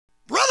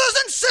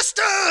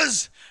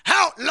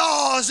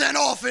outlaws and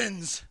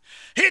orphans.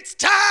 It's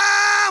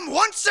time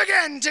once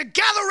again to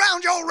gather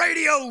round your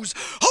radios,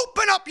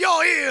 open up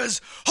your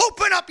ears,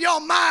 open up your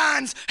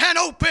minds, and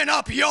open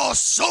up your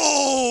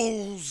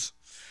souls.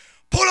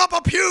 Pull up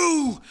a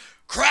pew,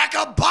 crack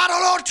a bottle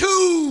or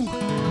two.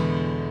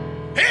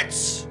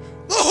 It's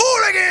the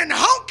Hooligan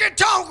Honky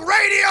Tonk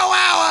Radio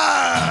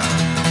Hour.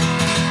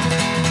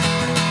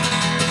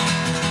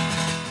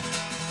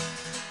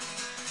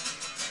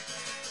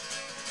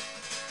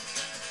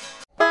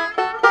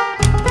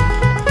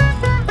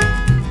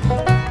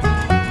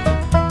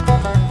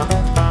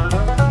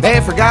 They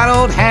forgot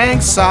old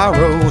Hank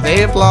Sorrow,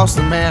 they've lost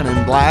the man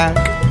in black,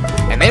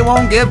 and they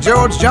won't give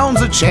George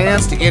Jones a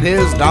chance to get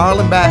his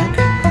darling back.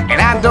 And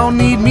I don't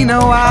need me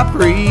no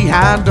Opry,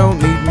 I don't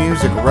need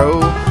Music Row,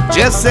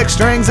 just 6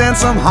 strings and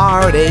some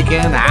heartache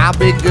and I'll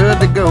be good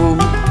to go.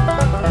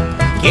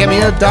 Give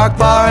me a dark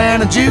bar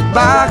and a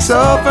jukebox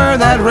over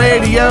that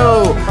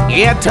radio.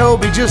 Yeah,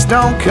 Toby, just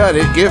don't cut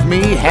it. Give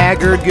me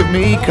Haggard, give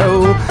me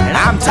Cole. And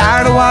I'm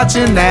tired of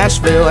watching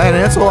Nashville and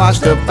its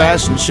washed up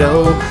fashion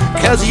show,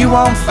 'cause you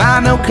won't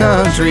find no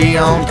country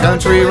on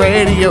country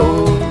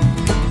radio.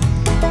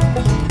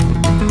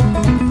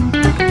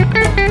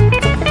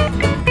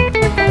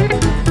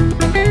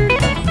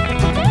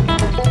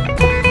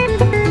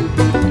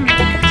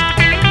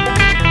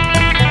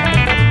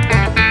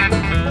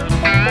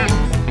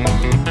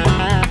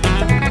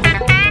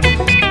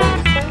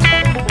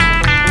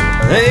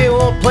 They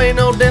won't play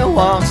no Del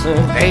Watson,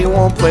 They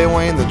won't play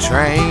Wayne the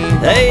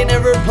Train, they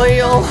never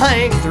play old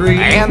Hank 3,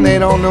 and they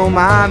don't know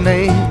my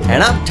name,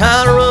 and I'm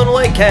tired of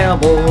Runaway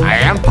Cowboy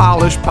and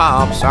polished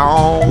pop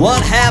songs.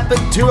 What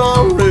happened to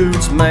our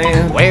roots,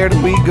 man? Where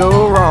did we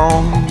go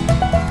wrong?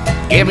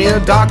 Give me a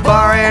dark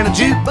bar and a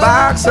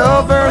jukebox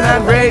over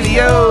that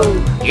radio.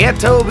 Yeah,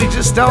 Toby,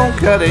 just don't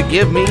cut it.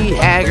 Give me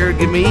Haggard,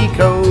 give me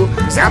Cole,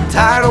 'cause I'm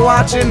tired of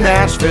watching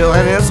Nashville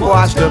and its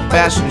washed up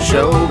fashion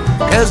show,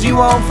 'cause you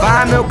won't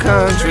find no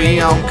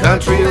country on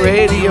country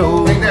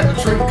radio. Ain't that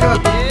the truth, cuz?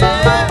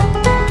 Yeah.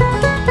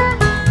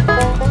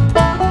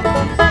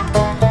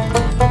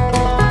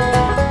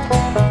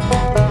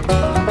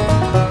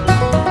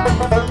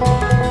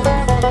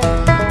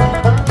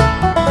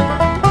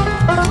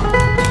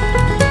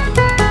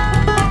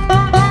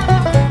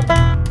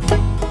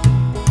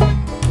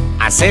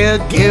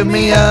 Said, give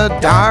me a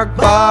dark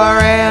bar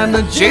and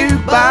a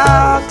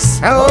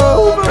jukebox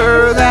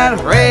over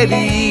that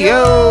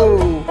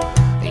radio.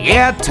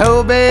 Yeah,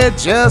 Toby,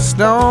 just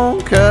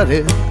don't cut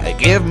it.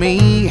 Give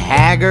me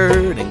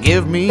Haggard and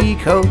give me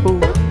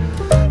Cole.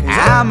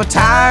 I'm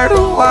tired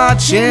of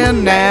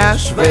watching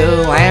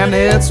Nashville and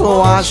its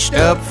washed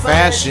up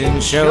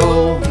fashion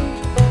show,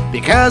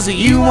 because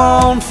you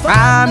won't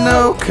find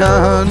no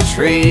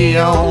country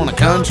on a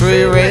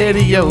country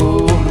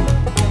radio.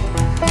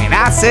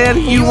 I said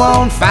you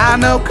won't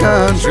find no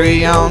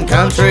country on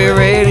country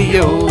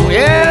radio.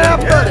 Yeah,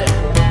 buddy.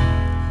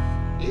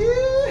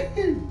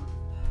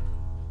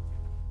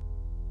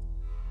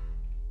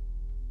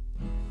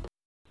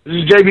 This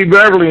is JB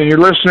Beverly, and you're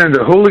listening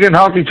to Hooligan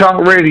Honky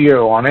Tonk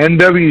Radio on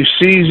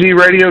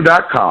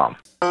NWCZRadio.com.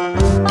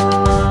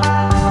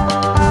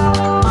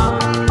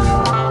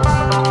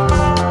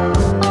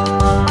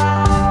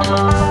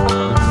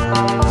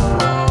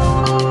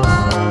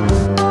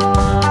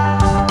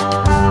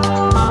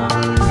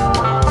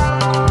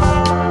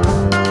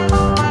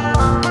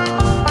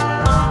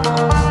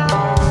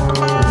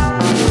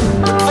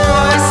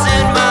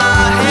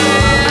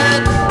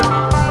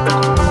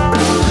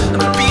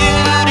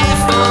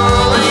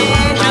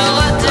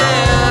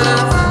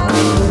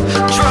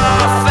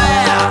 Draw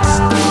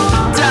fast,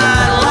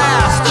 die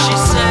last.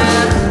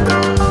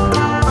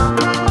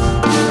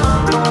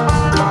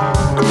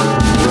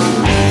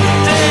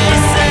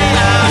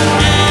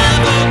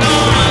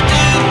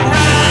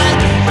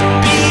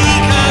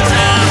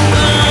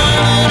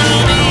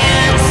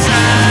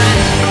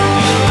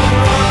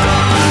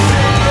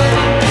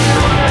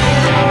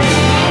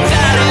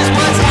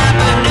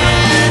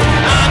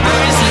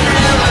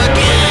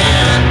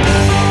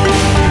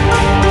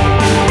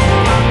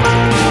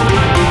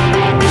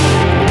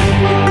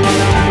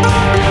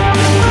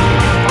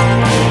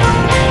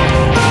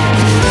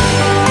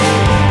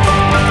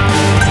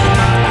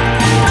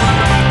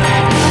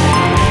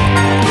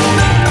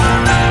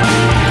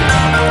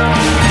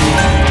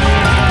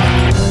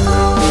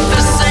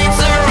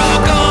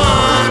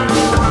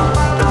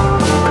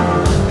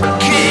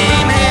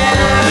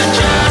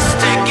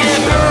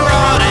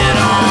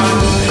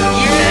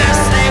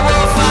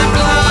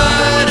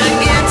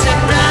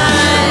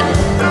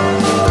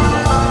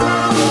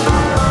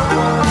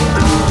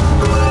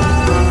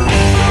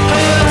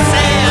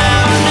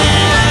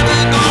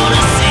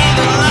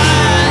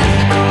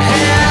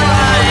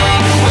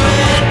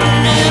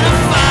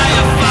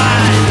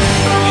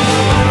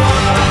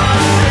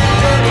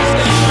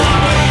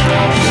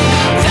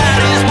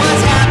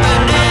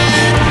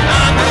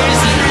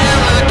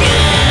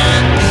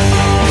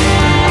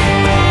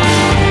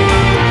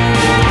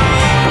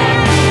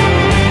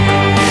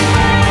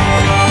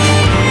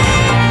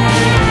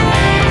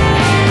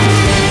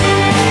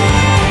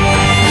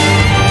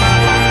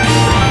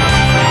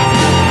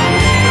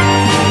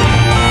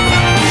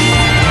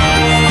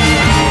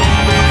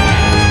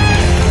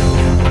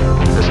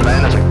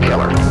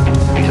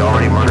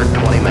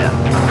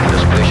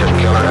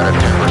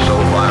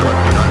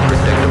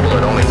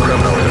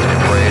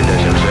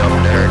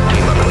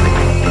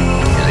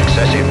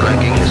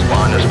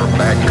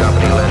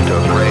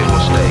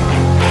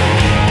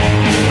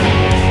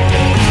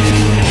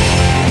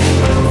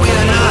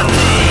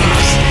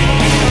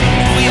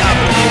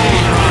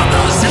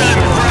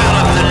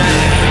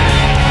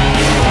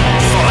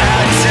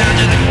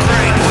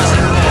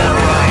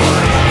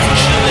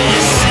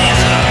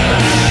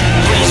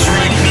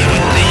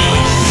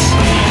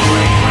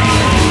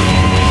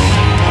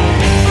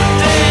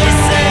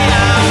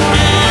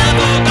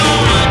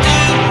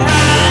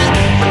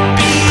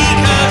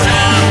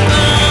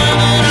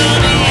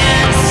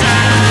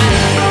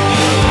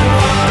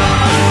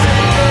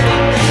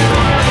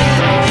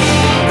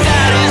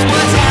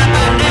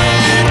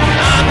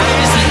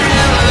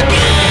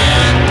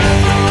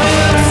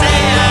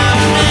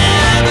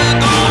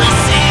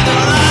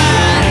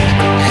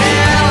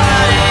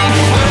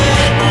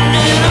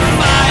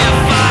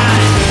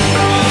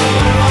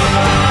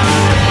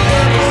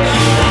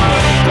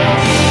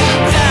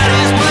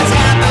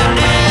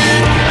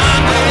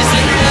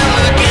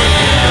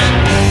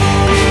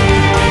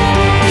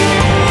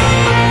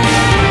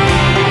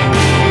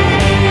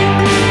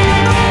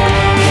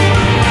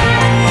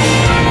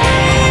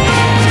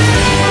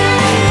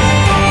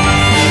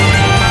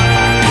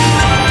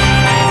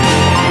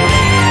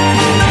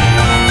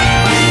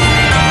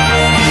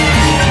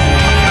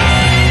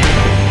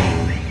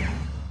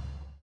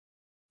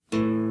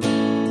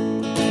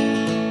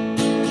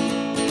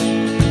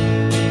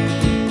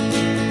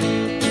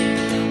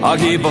 I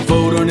keep a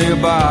photo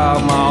nearby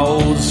of my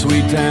old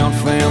sweet town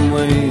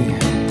family.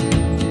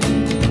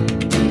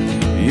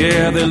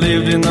 Yeah, they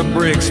lived in the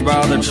bricks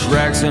by the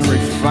tracks and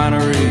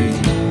refinery.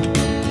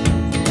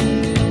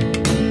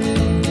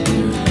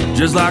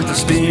 Just like the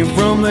steam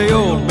from the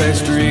old Bay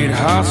Street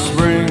hot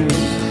springs,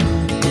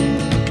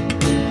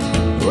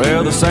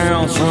 where the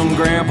sounds from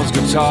Grandpa's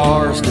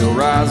guitar still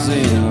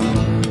rising.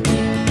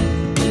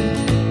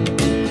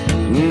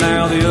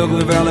 Now the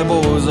Ugly Valley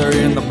Boys are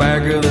in the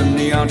back of the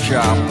neon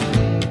shop,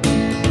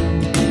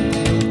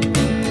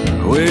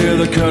 where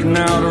they're cutting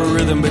out a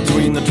rhythm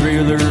between the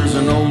trailers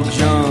and old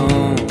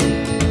John.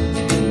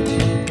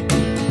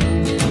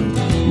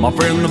 My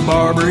friend the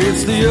barber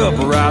hits the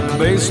upright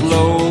bass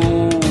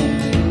low.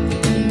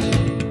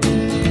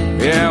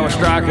 Yeah, we're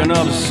striking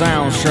up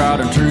sounds tried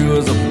and true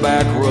as a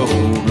back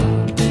road.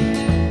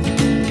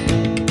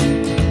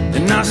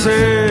 And I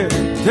said,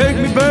 take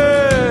me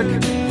back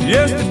to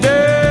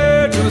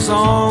yesterday, to a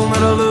song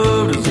that I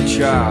loved as a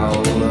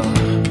child.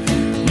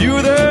 You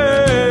were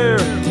there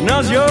and I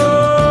was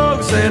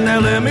young, said now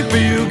let me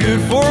feel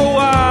good for a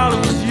while. It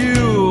was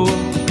you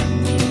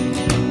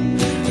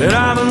that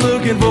I've been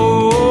looking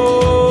for.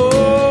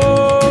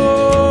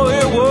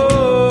 It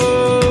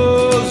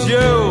was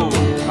you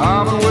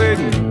I've been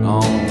waiting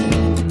on.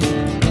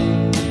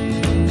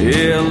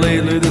 Yeah,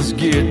 lately this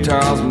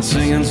guitar's been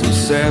singing some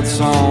sad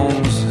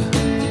songs,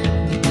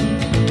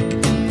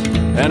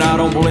 and I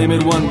don't blame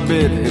it one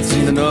bit, it's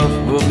seen enough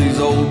of these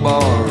old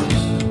bars.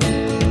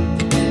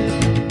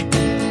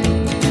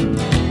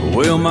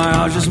 Well, my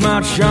eyes just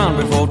might shine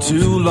before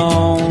too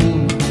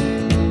long.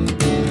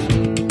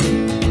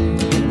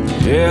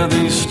 Yeah,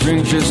 these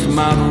strings just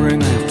might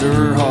ring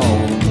after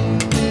all.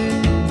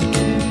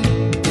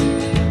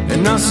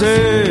 And I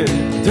said,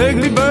 take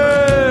me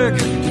back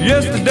to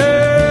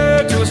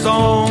yesterday, to a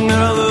song that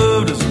I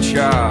loved as a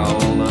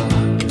child.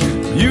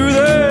 You were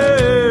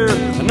there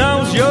and I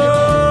was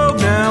young,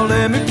 now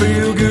let me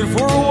feel good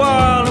for a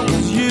while. It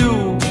was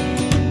you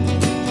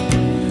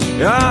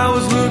I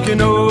was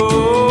looking old.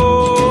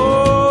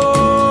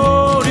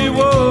 It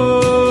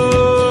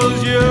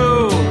was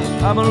you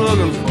I've been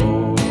looking for.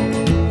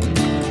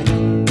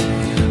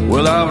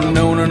 Well, I've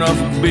known enough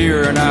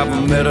beer and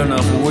I've met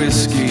enough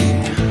whiskey,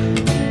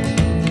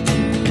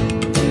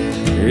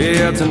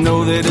 yeah, to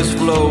know they just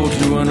flow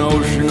to an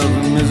ocean of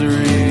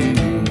misery.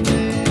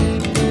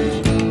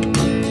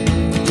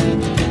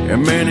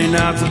 And many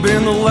nights have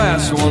been the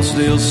last one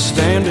still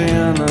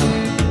standing,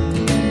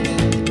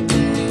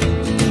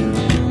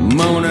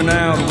 moaning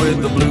out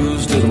with the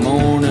blues till the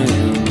morning.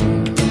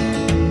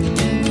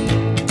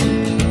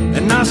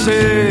 And I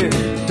said,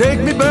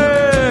 take me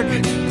back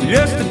to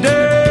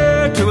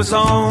yesterday, to a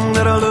song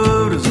that I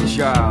loved as a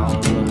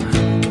child.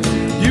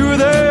 You were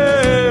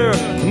there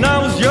and I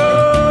was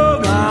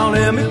young, now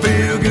let me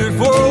feel good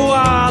for a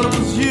while. It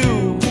was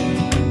you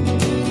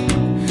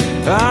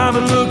I've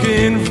been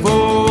looking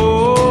for.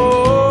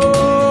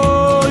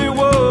 It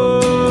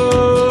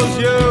was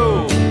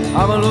you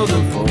I've been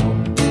looking for.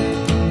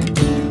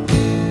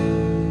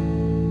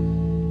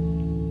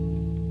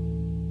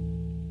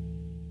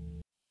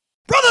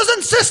 Brothers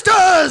and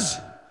sisters,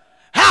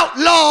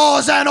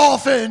 outlaws and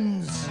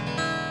orphans,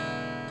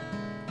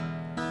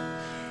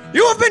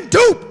 you have been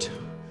duped,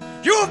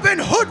 you have been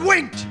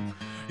hoodwinked,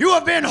 you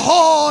have been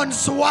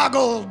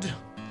hornswoggled.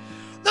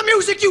 The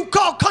music you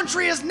call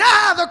country is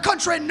neither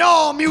country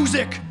nor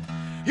music.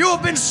 You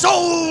have been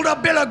sold a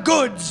bill of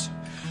goods.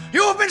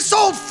 You have been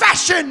sold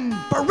fashion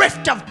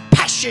bereft of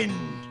passion.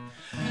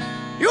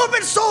 You have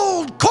been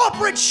sold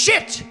corporate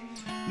shit,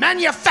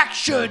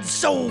 manufactured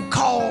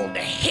so-called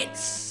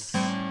hits.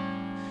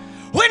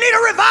 We need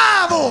a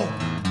revival.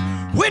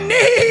 We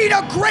need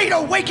a great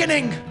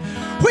awakening.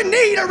 We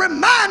need a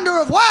reminder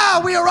of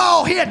why we are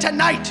all here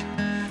tonight.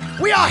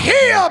 We are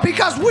here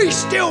because we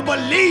still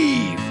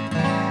believe.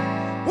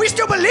 We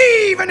still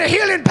believe in the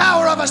healing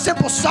power of a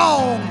simple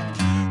song.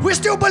 We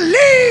still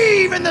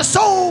believe in the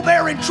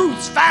soul-bearing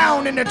truths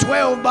found in the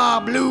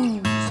 12-bar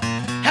blues.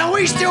 And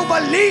we still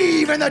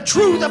believe in the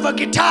truth of a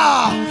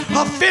guitar,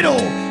 a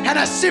fiddle, and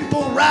a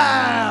simple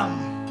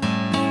rhyme.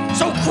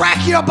 So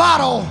crack your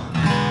bottle,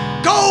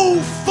 go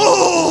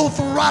full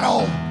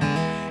throttle,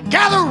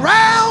 gather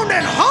round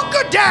and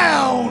hunker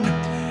down.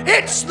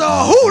 It's the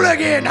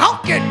Hooligan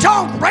Honky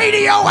Tonk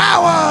Radio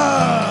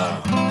Hour.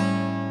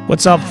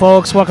 What's up,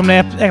 folks? Welcome to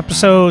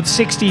episode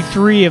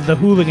 63 of the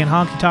Hooligan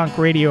Honky Tonk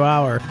Radio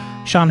Hour.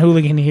 Sean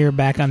Hooligan here,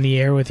 back on the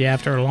air with you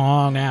after a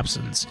long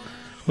absence.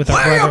 With our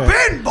Where brother. you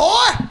been,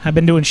 boy? I've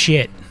been doing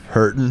shit.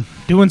 Hurting.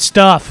 Doing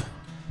stuff.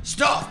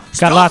 Stuff.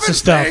 Got lots of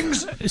stuff.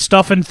 Things.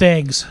 Stuff and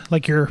things,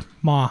 like your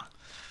ma.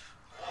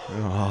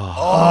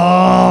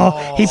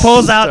 Oh. He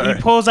pulls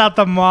out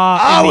the ma.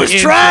 I was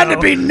trying to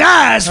be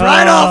nice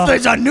right off.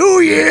 There's a new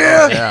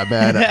year. Yeah,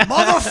 man.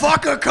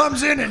 Motherfucker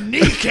comes in and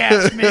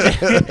kneecaps me.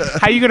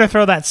 How you gonna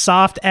throw that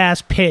soft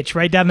ass pitch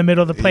right down the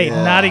middle of the plate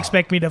and not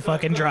expect me to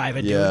fucking drive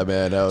it? Yeah, dude?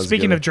 man. That was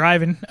Speaking good. of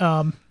driving,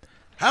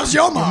 How's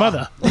your mom?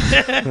 Mother.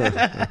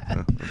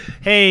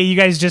 Hey, you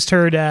guys just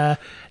heard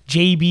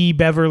JB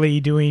Beverly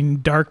doing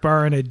Dark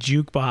Bar and a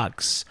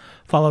Jukebox,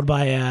 followed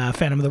by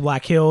Phantom of the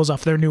Black Hills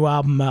off their new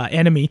album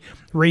Enemy,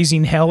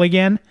 Raising Hell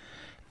Again.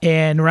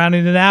 And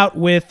rounding it out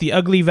with the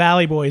Ugly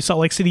Valley Boys,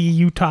 Salt Lake City,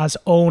 Utah's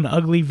own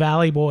Ugly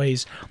Valley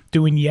Boys,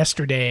 doing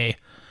Yesterday.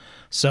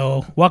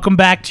 So, welcome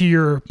back to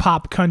your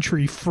pop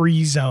country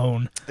free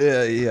zone.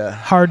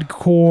 Yeah.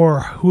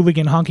 Hardcore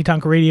Hooligan Honky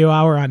Tonk Radio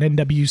Hour on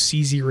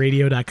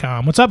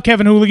NWCZRadio.com. What's up,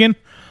 Kevin Hooligan?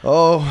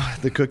 Oh,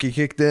 the cookie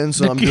kicked in,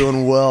 so I'm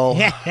doing well.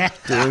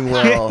 Doing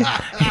well.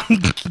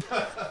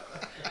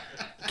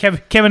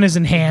 Kevin is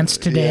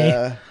enhanced today.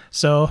 Yeah.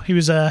 So he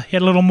was he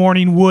had a little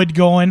morning wood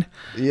going.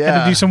 Yeah.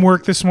 Had to do some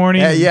work this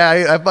morning.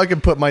 I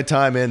fucking put my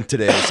time in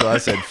today, so I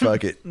said,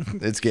 fuck it.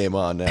 It's game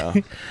on now.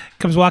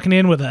 Comes walking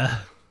in with a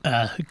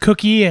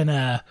cookie and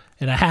a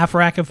half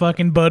rack of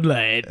fucking Bud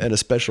Light. And a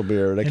special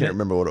beer, and I can't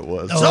remember what it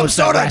was. Some it's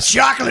sort that of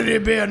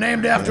chocolatey beer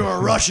named after a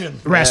Russian.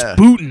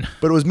 Rasputin.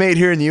 But it was made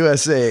here in the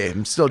USA.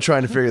 I'm still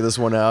trying to figure this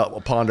one out.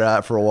 I'll ponder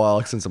that for a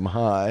while since I'm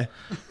high.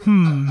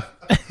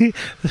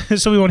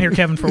 So we won't hear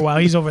Kevin for a while.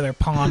 He's over there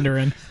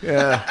pondering.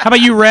 Yeah. How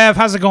about you, Rev?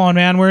 How's it going,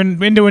 man? We're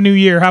into a new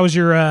year. How was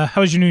your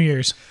New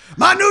Year's?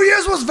 My New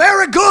Year's was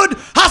very good.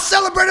 I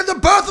celebrated the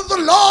birth of the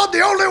Lord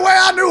the only way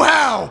I knew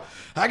how.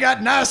 I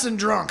got nice and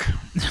drunk.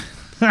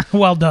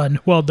 Well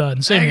done.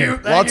 Same Thank here. you.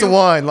 Thank Lots you.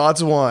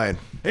 of wine.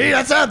 Hey,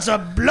 that's the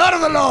blood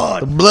of the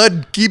Lord.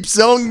 Blood keeps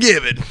on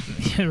giving.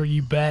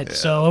 You bet.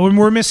 So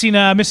we're missing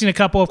a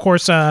couple. Of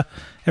course,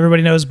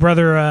 everybody knows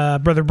brother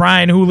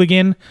Brian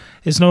Hooligan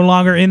is no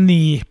longer in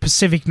the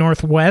Pacific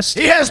Northwest.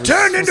 He has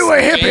turned into a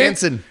hippie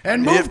Wisconsin.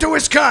 and moved to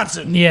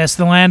Wisconsin. Yes,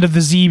 the land of the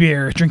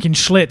Z-beer, drinking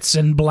Schlitz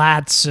and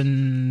Blatz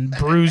and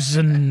Brews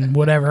and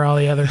whatever, all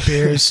the other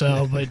beers.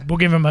 So, but we'll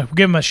give him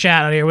a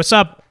shout out here. What's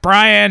up,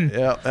 Brian?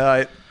 Yeah, all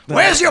right.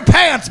 Where's your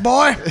pants,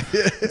 boy?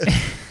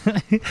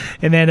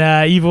 And then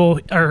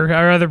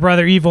our other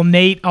brother, Evil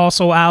Nate,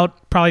 also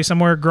out, probably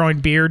somewhere growing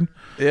beard.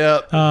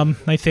 Yeah.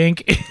 I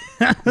think.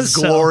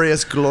 So,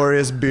 Glorious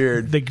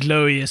beard. the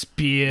glorious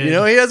beard. You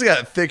know, he has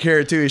got thick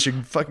hair, too. He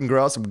should fucking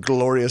grow out some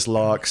glorious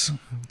locks.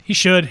 He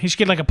should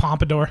get like a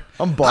pompadour.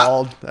 I'm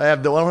bald. I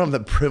don't have the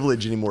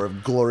privilege anymore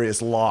of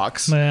glorious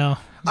locks. Well,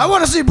 I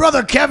want to see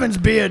Brother Kevin's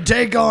beard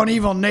take on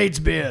Evil Nate's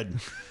beard.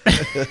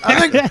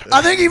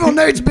 I think Evil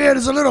Nate's beard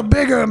is a little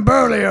bigger and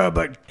burlier,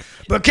 but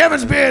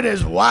Kevin's beard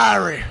is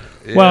wiry.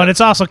 Yeah. Well, and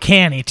it's also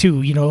canny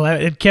too. You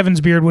know,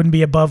 Kevin's beard wouldn't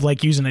be above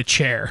like using a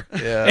chair.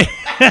 Yeah.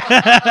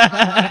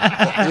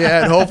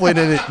 Yeah, and hopefully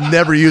they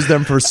never use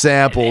them for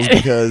samples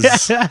because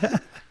I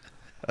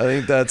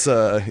think that's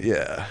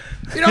yeah.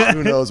 You know,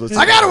 Who knows what's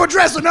I got to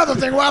address another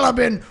thing while I've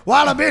been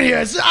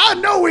here. I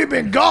know we've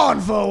been gone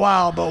for a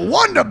while, but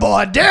Wonder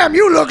Boy, damn,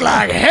 you look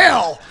like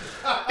hell.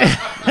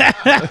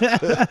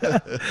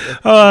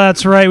 Oh,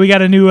 that's right. We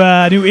got a new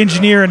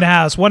engineer in the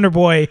house. Wonder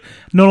Boy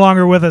no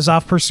longer with us,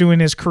 off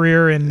pursuing his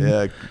career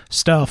and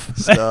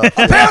stuff.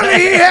 Apparently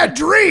he had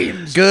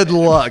dreams. Good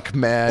luck,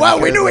 man. Well,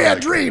 we Good knew he had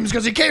luck. dreams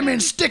because he came in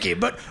sticky,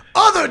 but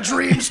other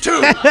dreams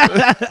too.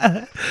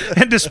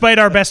 And despite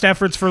our best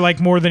efforts for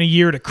like more than a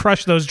year to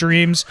crush those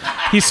dreams,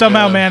 he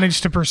somehow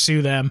managed to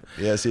pursue them.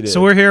 Yes, he did.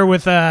 So we're here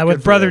with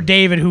brother him.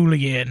 David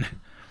Hooligan.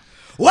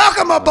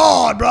 Welcome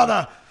aboard,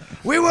 brother.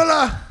 We will,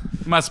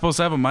 Am I supposed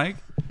to have a mic?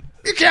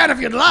 you can if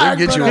you'd like.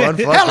 We'll get you but, one.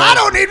 Fuck hell, I that.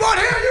 don't need one.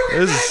 Here, you get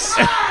This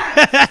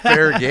is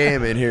fair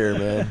game in here,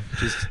 man.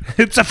 Just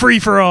It's a free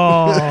for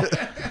all.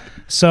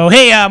 So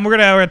hey, we're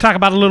gonna talk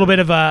about a little bit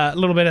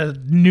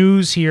of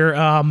news here.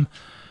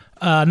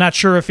 Not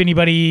sure if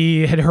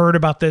anybody had heard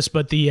about this,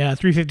 but the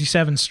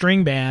 357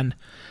 string band,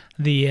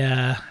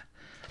 the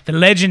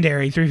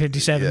legendary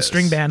 357 Yes.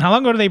 string band. How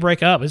long ago did they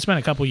break up? It's been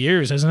a couple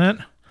years, hasn't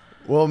it?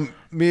 well,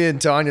 me and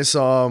Tanya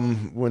saw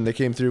them when they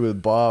came through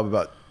with Bob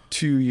about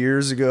 2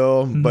 years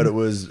ago, but it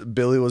was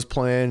Billy was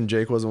playing,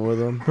 Jake wasn't with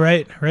him.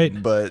 Right.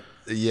 But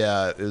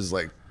yeah, it was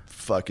like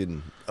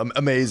fucking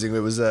amazing. It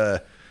was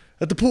at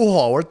the pool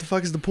hall. Where the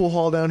fuck is the pool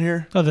hall down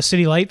here? Oh, the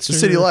City Lights. The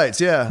City Lights,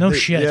 yeah. No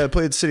shit. Yeah, I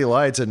played City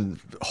Lights, and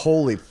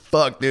holy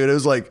fuck, dude, it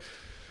was like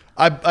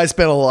I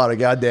spent a lot of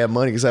goddamn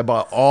money because I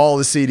bought all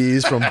the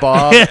CDs from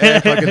Bob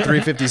and fucking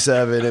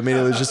 357. I mean,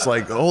 it was just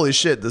like, holy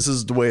shit, this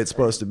is the way it's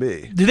supposed to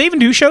be. Do they even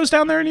do shows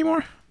down there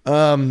anymore?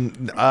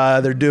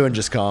 They're doing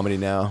just comedy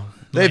now.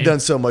 They've Lame. done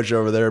so much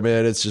over there,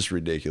 man. It's just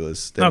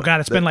ridiculous. Oh god,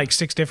 it's been like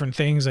 6 different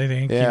things, I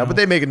think. Yeah, you know. but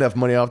they make enough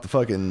money off the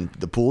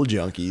pool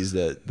junkies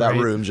that Right.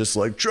 room's just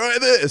like, try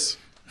this.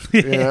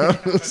 You know?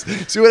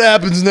 See what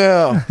happens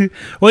now.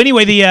 Well,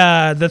 anyway,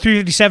 the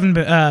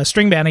 357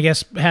 string band, I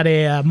guess, had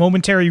a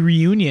momentary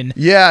reunion.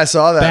 Yeah, I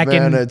saw that, Back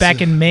man.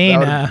 in Maine,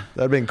 That'd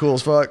have been cool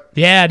as fuck.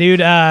 Yeah, dude.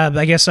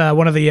 I guess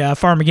one of the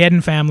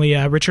Farmageddon family,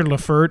 Richard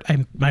Lafert.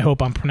 I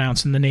hope I'm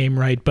pronouncing the name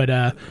right, but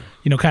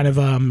kind of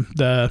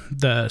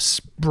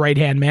the right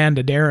hand man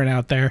to Darren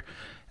out there,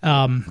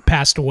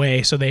 passed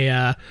away. So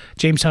they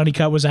James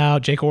Honeycutt was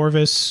out, Jake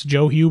Orvis,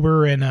 Joe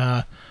Huber,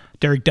 and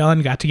Derek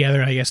Dunn got together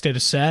and I guess did a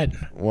set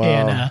Wow.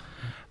 and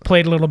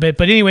played a little bit.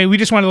 But anyway, we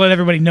just wanted to let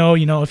everybody know,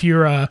 if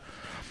you're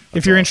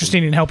if you're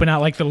interested in helping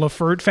out like the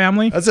Lafert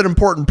family. That's an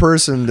important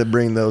person to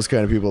bring those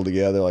kind of people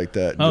together like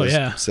that. Oh, Just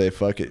yeah. say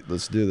fuck it,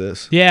 let's do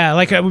this. Yeah,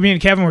 like me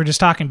and Kevin were just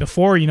talking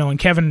before, and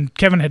Kevin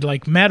had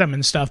like met him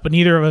and stuff, but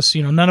neither of us,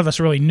 none of us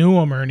really knew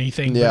him or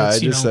anything. Yeah,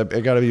 but it's, I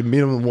got to meet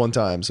him one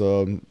time.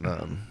 So,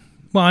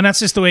 well, and that's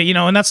just the way,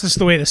 and that's just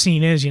the way the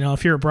scene is.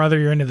 If you're a brother,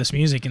 you're into this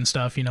music and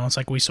stuff. It's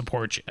like we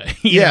support you.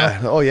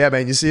 yeah. Oh yeah,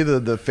 man. You see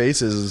the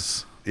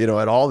faces, at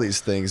all these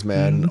things,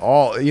 man. Mm-hmm.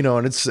 All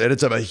and it's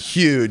a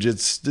huge.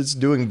 It's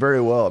doing very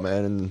well,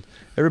 man, and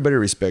everybody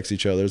respects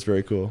each other. It's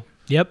very cool.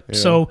 Yep.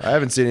 So I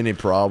haven't seen any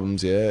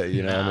problems yet.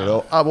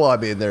 I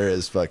mean, there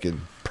is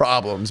fucking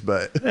problems,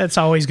 but that's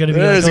always going to be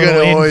there's like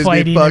going to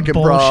always be fucking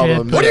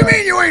problems. What do you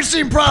mean you ain't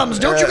seen problems?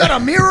 Don't you got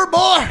a mirror,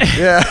 boy?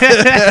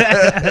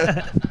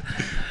 Yeah.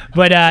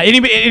 But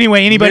anybody?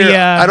 Mirror,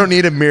 I don't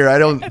need a mirror. I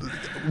don't.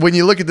 When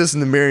you look at this in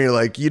the mirror, you're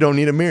like, you don't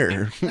need a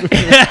mirror.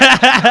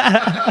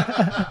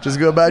 Just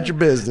go about your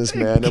business,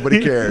 man.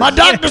 Nobody cares. My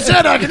doctor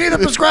said I can either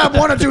prescribe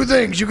one or two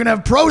things. You can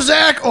have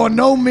Prozac or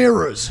no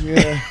mirrors.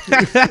 Yeah.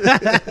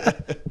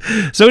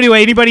 So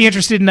anyway, anybody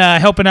interested in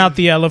helping out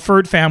the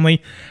Lafert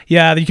family,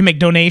 yeah, you can make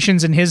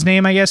donations in his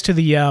name, I guess, to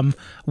the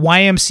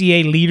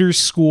YMCA Leaders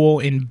School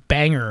in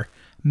Bangor,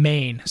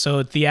 Maine.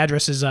 So the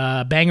address is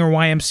Bangor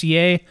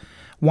YMCA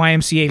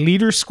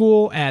Leaders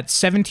School at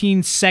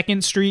 17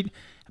 2nd Street,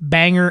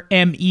 Bangor,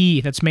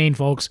 ME. That's Maine,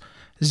 folks.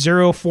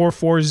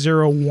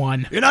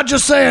 04401. You're not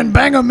just saying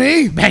bang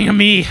me? Bang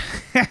me.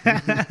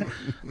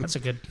 That's a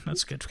good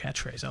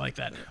catchphrase. I like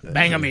that.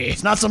 Bang me.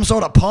 It's not some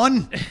sort of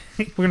pun.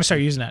 We're gonna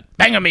start using that.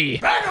 Bang me.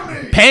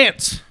 Bang me.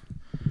 Pants.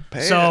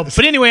 So,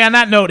 but anyway, on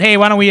that note, hey,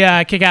 why don't we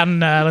kick out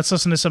and let's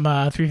listen to some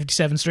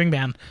 357 string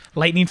band,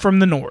 Lightning from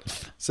the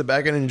North. Sit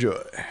back and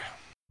enjoy.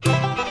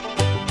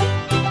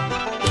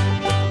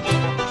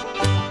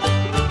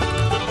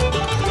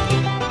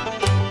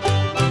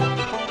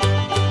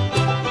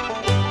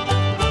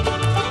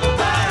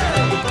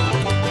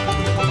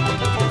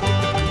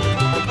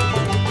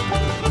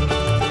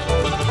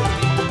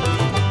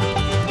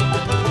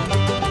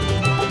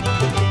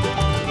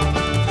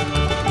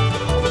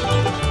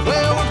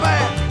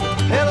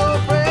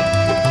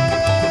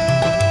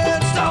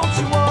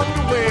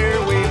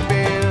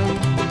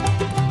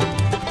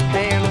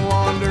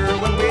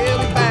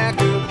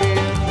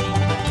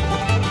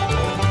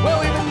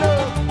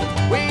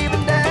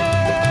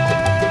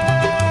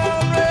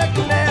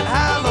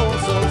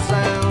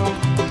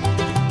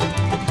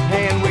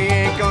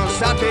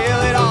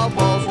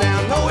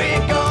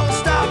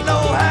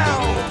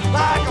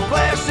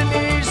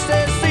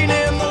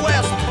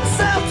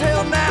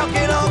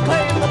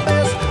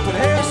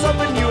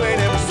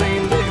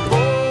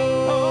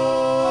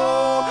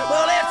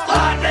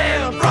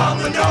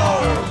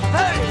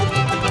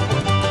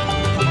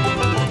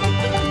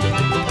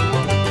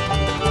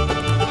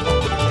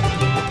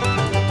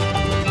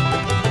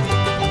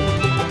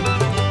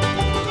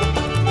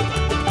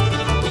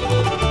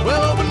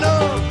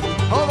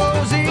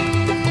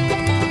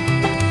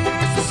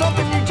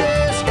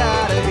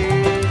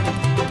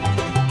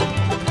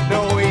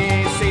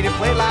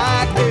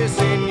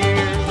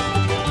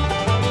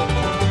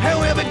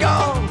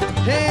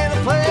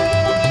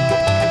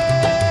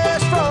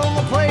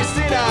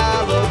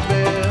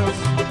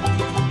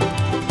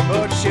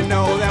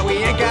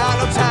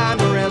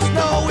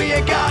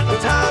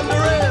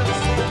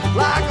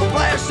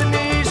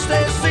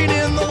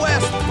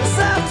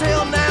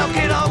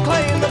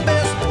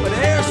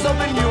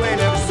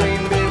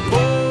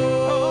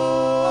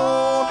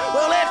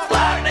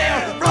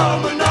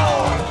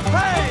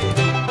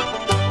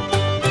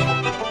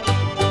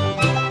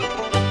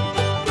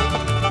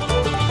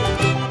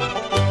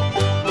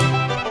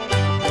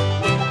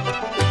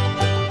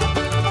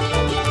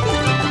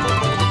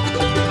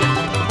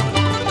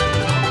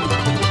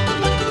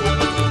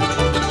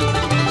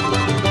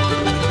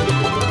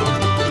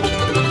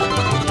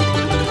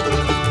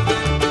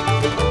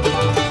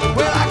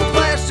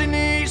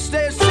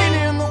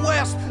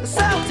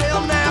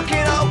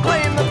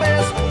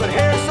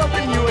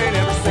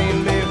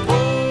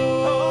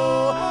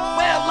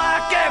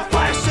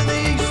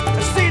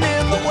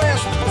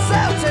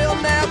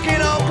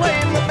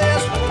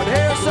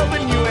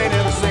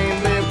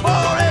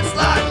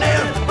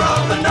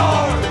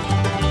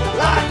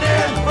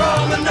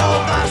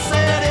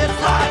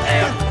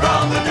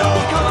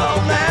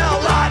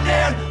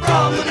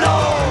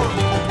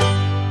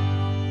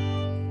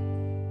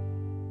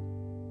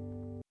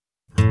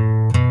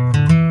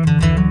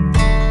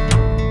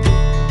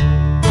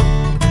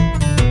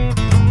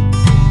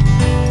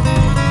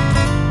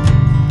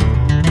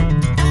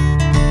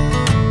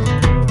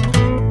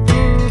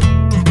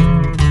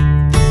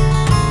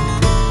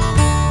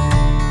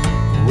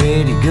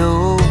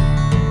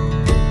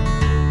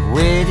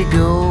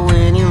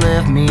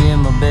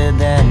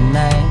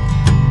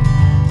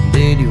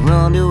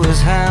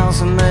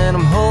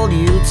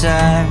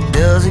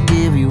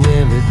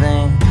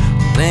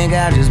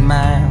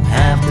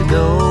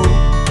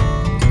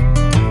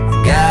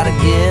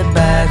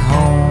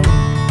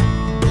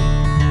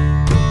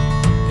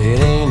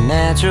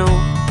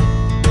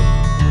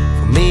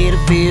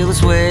 feel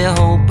this way, I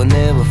hope I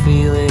never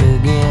feel it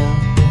again.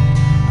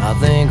 I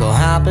think I'll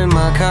hop in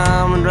my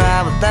car and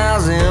drive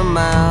 1,000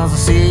 miles. I'll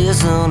see you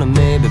soon and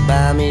maybe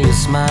buy me a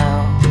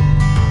smile.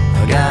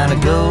 I gotta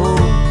go,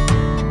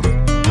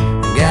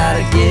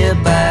 gotta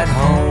get back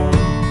home.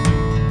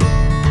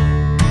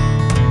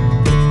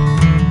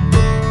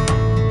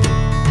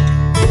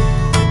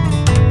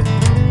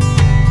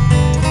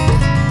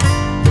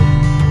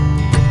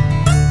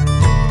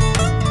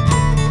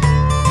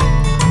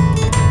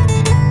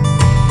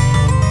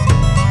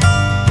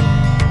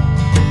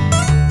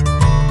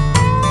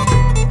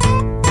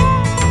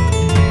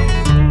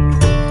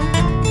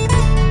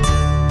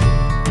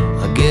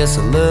 I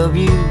love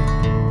you.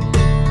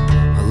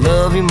 I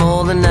love you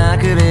more than I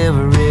could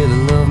ever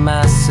really love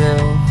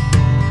myself.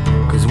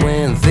 Cause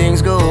when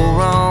things go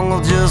wrong,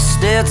 I'll just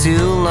stare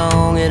too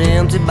long at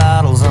empty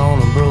bottles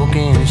on a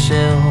broken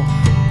shelf.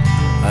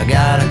 I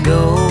gotta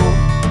go,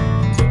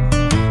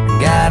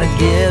 gotta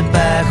get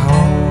back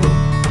home.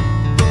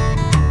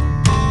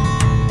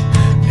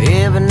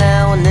 Every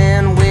now and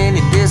then when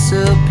you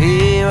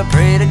disappear, I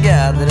pray to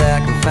God that I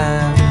can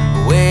find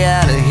a way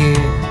out of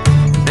here.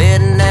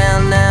 Bedding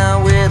down now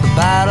with a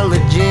bottle of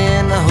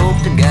gin. I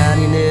hope to God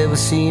you never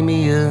see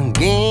me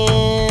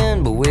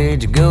again. But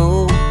where'd you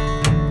go?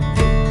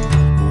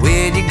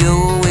 Where'd you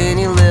go when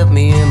you left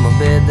me in my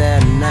bed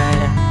that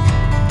night?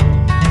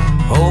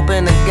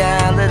 Hoping to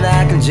God that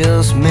I can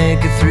just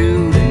make it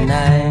through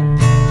tonight.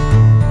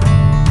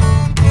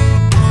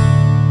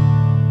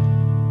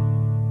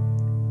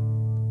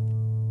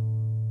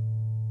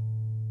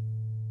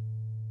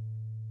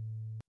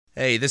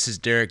 Hey, this is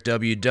Derek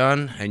W.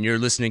 Dunn, and you're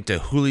listening to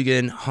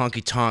Hooligan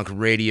Honky Tonk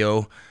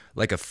Radio,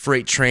 like a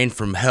freight train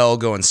from hell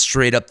going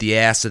straight up the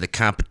ass of the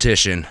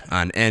competition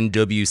on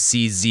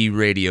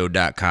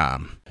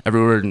nwczradio.com.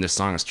 Every word in this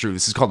song is true.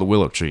 This is called The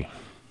Willow Tree.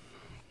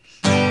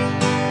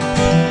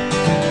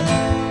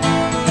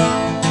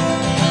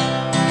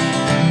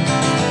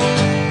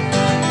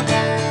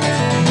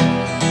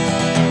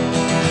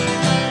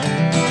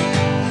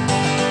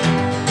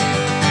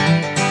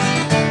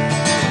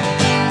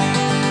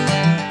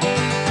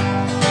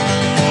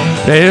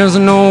 There's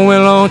an old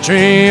willow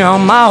tree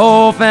on my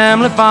old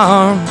family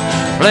farm.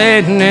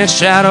 Played in its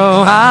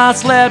shadow, I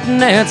slept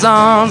in its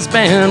arms.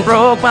 Been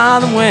broke by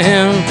the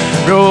wind,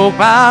 broke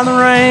by the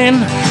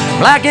rain,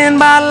 blackened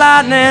by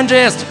lightning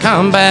just to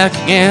come back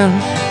again.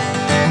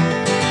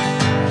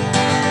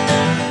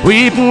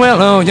 Weeping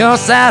willow, your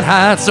sad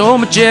height so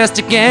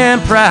majestic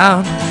and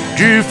proud.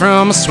 Drew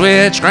from a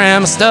switch,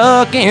 grandma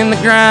stuck in the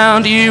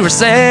ground. You were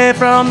saved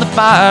from the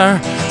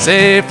fire,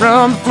 saved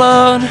from the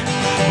flood,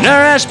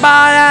 nourished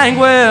by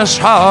anguish,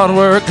 hard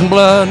work and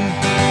blood.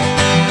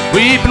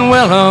 Weeping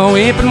willow,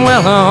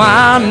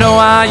 I know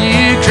why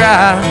you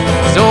cry.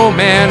 These old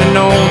men and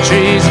old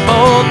trees are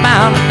both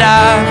bound to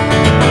die.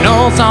 And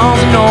old songs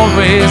and old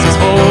ways must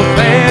both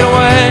fade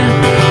away.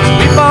 So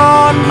weep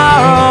for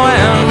tomorrow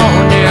and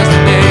mourn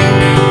yesterday.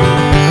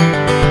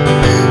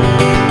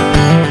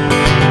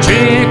 The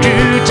tree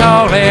grew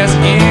tall as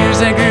the years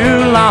they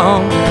grew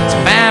long.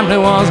 Some family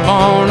was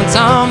born and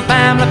some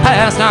family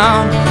passed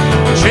on.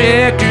 The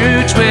tree grew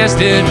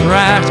twisted,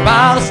 racked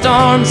by the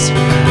storms.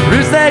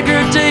 Roots they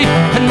grew deep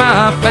and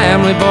my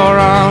family bore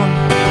on.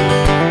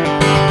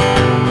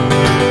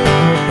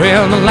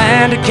 Well, the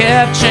land it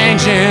kept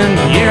changing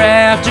year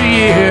after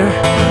year.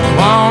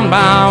 One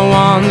by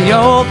one the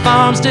old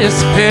farms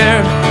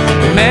disappeared.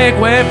 They make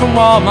way for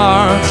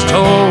Walmarts,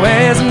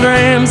 tollways and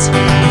dreams,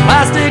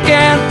 plastic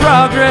and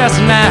progress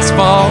and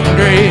asphalt and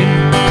greed.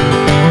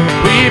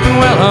 Weeping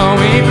willow, I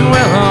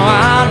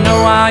know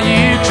why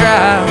you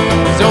cry.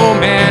 These old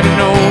men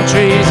and old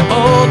trees are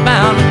both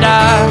bound to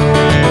die.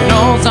 And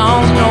old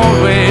songs and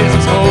old ways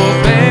must both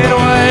fade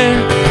away.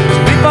 So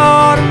weep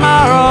for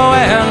tomorrow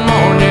and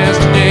mourn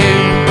yesterday.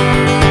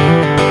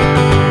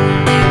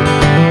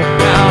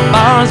 Now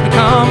barns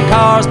become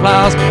cars,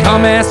 plows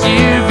become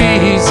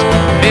SUVs,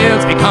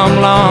 fields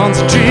become lawns,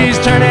 and trees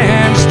turn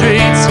into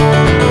streets.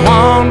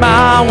 One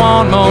by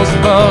one most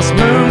of us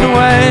moved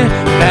away.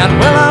 That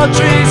willow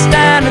tree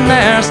standing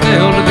there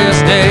still to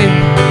this day.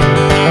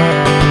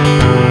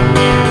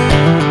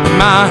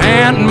 My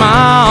aunt and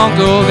my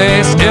uncle,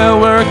 they still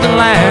work the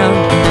land.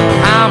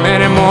 How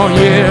many more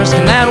years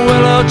can that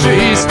willow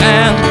tree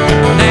stand?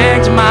 I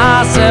think to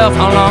myself,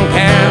 how long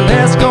can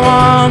this go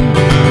on?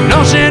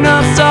 Notion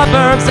of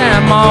suburbs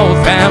and my old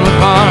family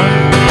farm.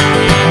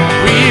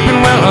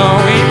 Weeping willow,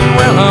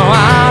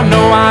 I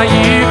know why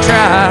you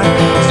cry.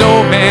 These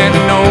old men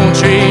and old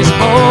trees are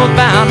both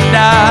bound to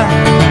die.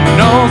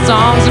 And old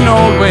songs and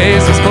old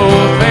ways must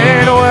both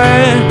fade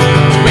away.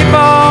 So weep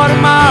for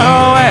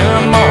tomorrow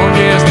and mourn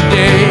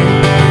yesterday.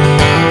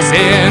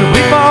 Said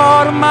weep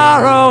for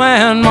tomorrow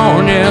and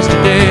mourn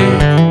yesterday.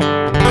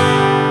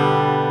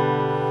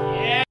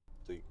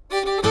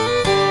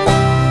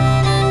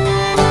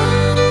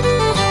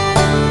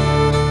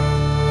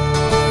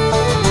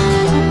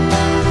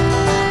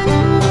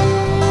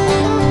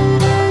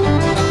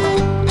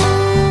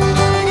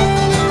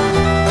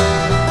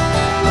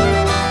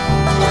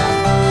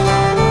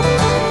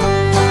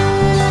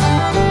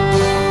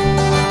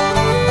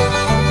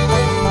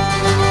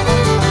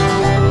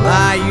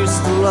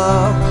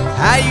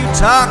 how you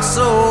talk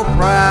so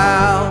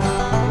proud.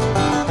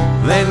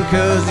 Then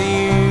 'cause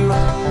you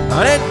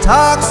didn't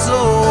talk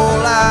so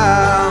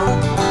loud,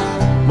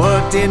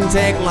 but it didn't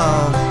take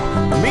long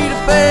for me to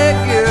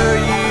figure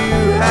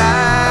you out.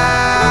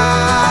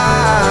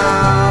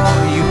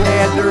 You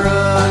had to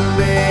run,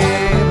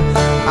 babe.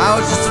 I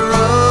was just a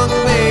rung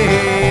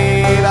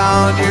babe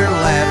on your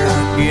ladder,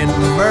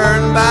 getting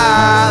burned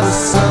by the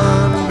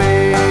sun,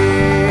 babe.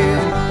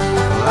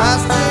 Well, I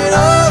said,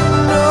 oh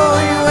no,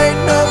 you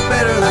ain't no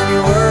better than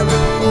you were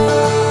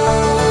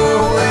before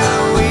when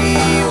we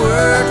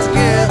were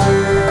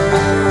together.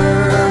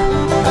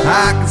 I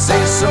can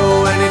say so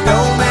and it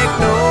don't make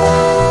no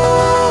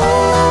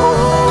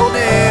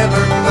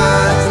never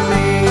mind to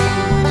me.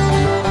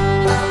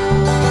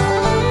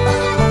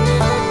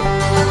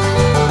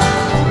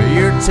 Well,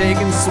 you're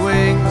taking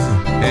swings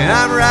and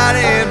I'm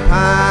riding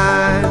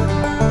pine,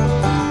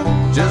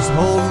 just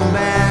holding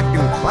back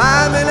and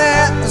climbing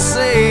at the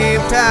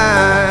same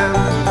time.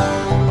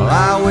 While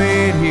I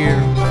wait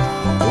here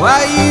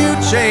while you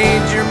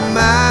change your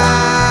mind.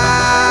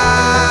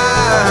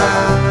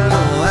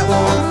 Oh, that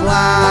won't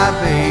fly,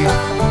 babe.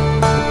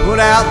 Put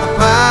out the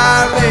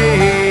fire,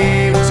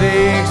 babe. It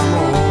takes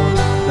more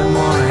than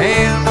one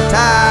hand to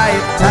tie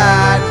it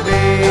tight,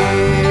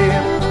 babe.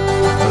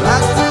 Well, I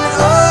said,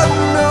 oh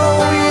no,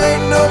 you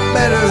ain't no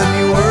better than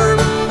you were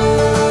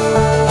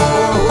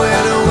before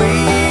when we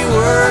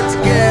were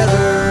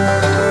together.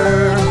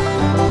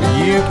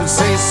 You can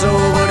say so,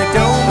 but it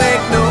don't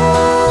make no,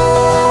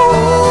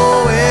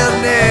 well,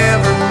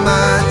 never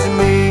mind to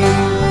me.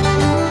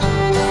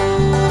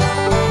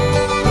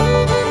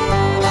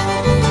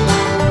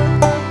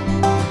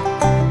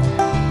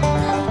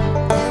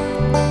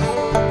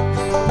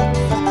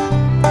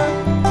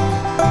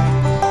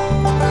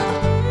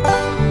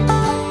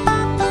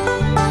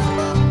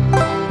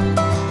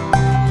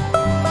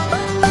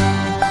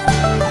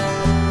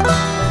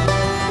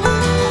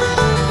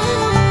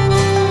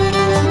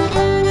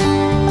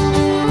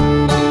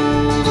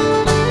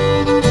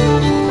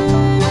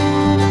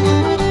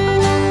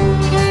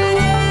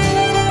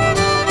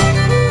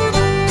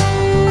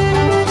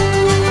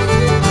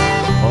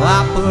 Well,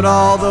 I put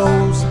all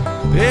those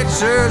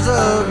pictures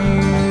of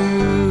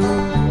you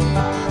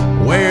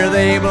where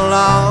they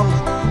belong,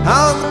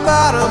 on the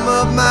bottom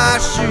of my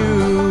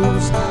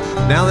shoes.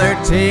 Now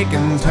they're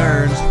taking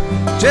turns,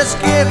 just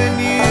giving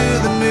you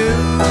the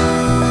news.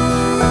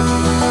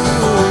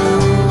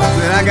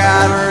 And I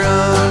gotta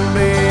run,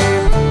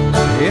 babe.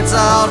 It's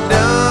all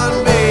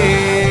done,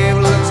 babe.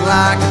 Looks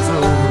like it's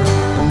over,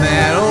 and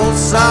that old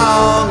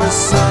song is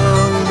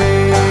sung, babe.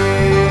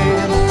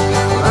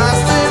 I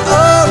said,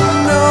 oh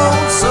no,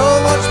 so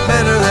much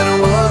better than it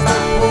was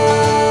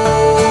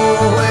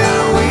before when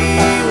we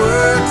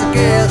were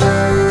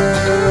together.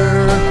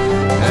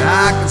 And I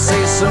can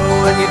say so,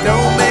 and you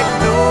don't make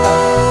no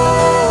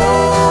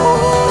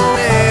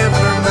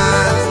never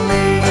mind to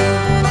me.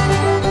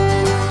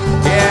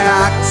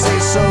 Yeah, I can say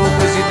so,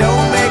 'cause you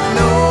don't make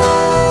no,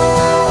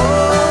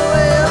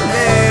 well,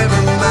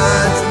 never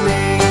mind to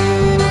me.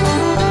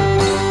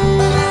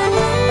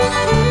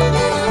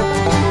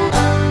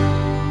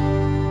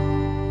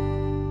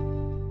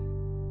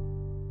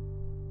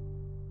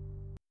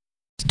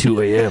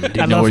 2 a.m.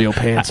 Do you know where your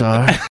pants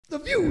are? The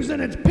views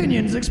and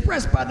opinions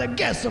expressed by the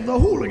guests of the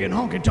Hooligan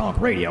Honky Tonk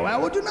Radio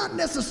Hour do not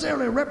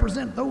necessarily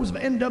represent those of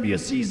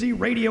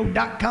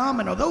NWCZRadio.com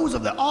and are those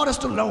of the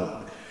artist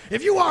alone.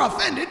 If you are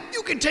offended,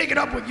 you can take it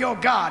up with your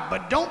God,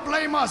 but don't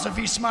blame us if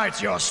he smites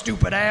your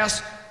stupid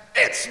ass.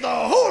 It's the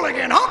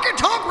Hooligan Honky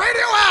Tonk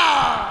Radio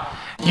Hour!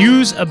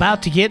 You's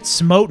about to get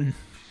smoten.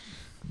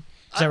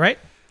 Is that right?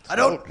 I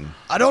don't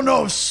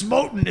know if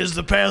smoten is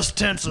the past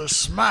tense of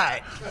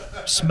smite.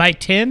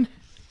 Smite 10?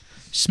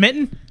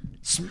 Smitten?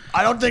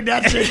 I don't think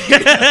that's it.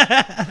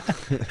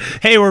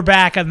 Hey, we're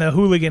back on the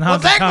Hooligan Well,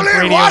 Honky Tonk thankfully in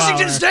Radio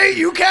Washington Hour. State,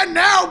 you can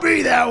now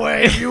be that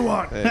way if you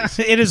want.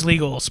 It is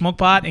legal. Smoke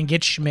pot and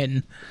get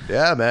schmitten.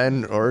 Yeah,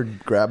 man. Or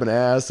grab an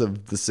ass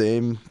of the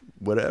same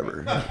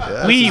whatever.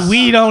 Yeah,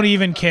 We don't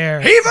even care.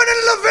 Even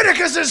in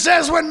Leviticus it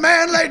says when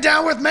man lay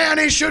down with man,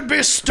 he should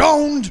be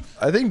stoned.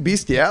 I think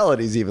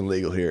bestiality is even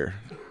legal here.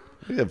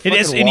 It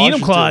is. In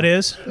Enumclaw it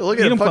is. Look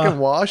at Enumclaw. fucking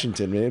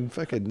Washington, man.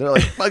 Fucking, they're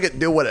like, fuck it,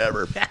 do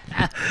whatever.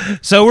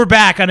 So we're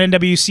back on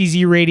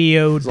NWCZ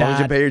Radio. As long as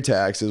you pay your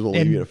taxes, we'll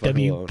leave you to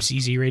fucking alone.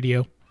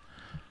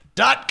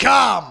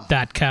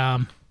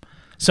 NWCZRadio.com.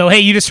 So, hey,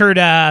 you just heard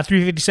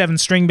 357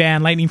 string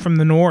band, Lightning from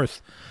the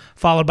North,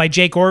 followed by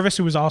Jake Orvis,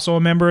 who was also a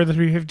member of the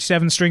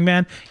 357 string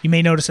band. You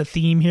may notice a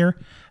theme here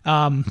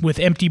with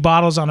Empty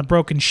Bottles on a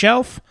Broken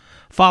Shelf,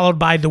 followed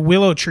by The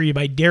Willow Tree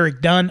by Derek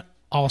Dunn,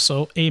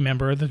 also a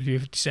member of the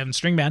 357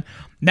 string band.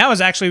 And that was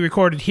actually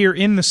recorded here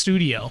in the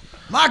studio.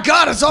 My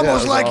God, it's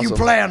almost like you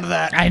planned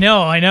that. I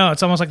know.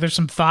 It's almost like there's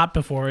some thought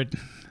before it.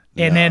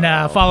 And then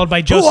followed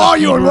by Joseph. Who are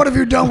you and Huber. what have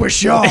you done with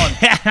Sean?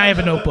 I have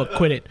a notebook.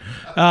 Quit it.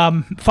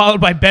 Followed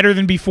by Better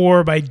Than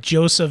Before by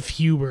Joseph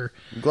Huber.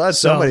 I'm glad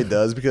somebody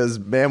does because,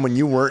 man, when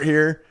you weren't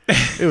here,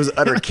 it was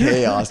utter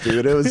chaos,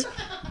 dude. I listened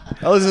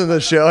to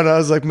the show and I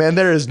was like, man,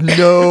 there is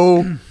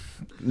no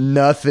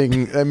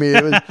nothing. I mean,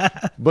 it was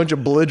a bunch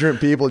of belligerent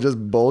people just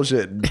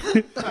bullshit.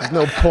 There's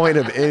no point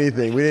of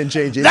anything. We didn't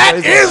change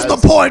anything. That is the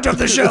point of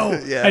the show.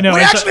 Yeah. I know. We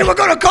actually were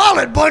going to call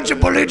it Bunch of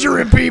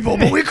Belligerent People,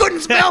 but we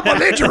couldn't spell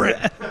belligerent.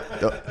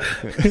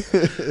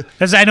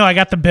 Because I know I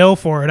got the bill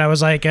for it. I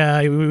was like,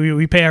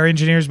 we pay our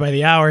engineers by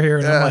the hour here.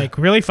 And I'm like,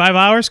 really? 5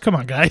 hours? Come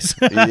on, guys.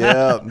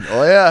 Yeah.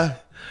 Oh, yeah.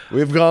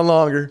 We've gone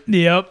longer.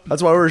 Yep.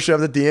 That's why we were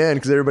shoved at the end,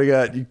 because everybody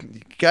got, you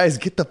guys,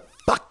 get the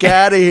fuck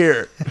out of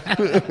here.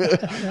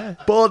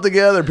 Pull it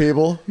together,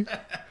 people.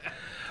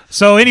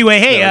 So anyway,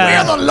 hey. We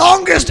have the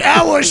longest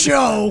hour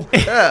show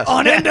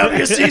on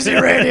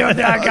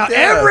NWCZRadio.com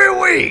every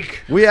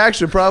week. We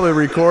actually probably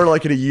record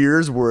like in a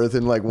year's worth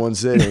in like one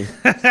sitting.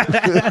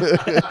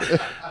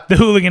 The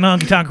Hooligan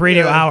Honky Tonk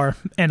Radio Hour.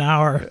 An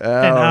hour. It's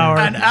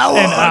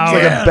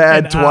like a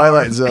bad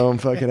Twilight Zone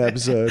fucking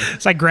episode.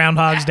 It's like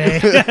Groundhog's Day.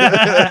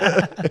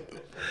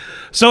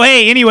 So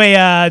hey, anyway,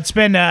 it's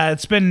been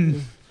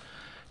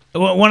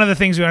one of the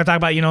things we want to talk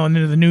about,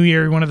 into the new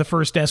year, one of the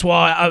first deaths.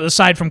 Well,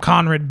 aside from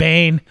Conrad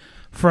Bain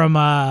from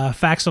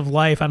Facts of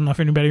Life, I don't know if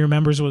anybody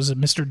remembers, was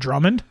it Mr.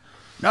 Drummond?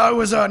 No, it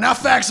was not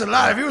Facts of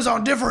Life. He was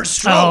on Different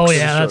Strokes. Oh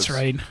yeah, that's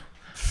right.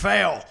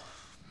 Fail.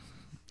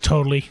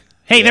 Totally.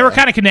 Hey, they were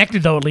kind of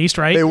connected though, at least,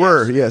 right? They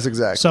were, yes,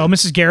 exactly. So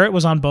Mrs. Garrett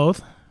was on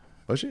both.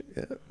 Was she?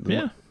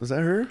 Yeah. Was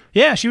that her?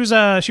 Yeah, she was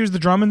the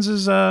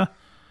Drummonds'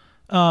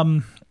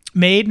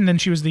 maid, and then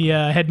she was the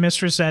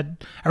headmistress at.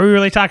 Are we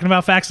really talking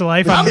about Facts of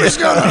Life? I'm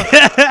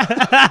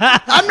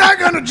not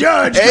gonna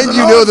judge. And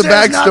you know the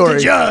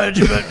backstory. Not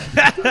to judge,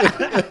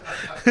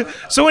 but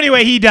So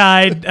anyway, he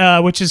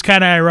died, which is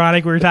kind of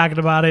ironic. We were talking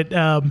about it,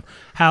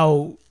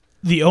 how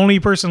the only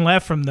person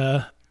left from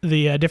the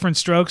Different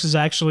Strokes is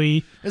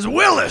actually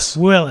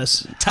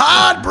Willis.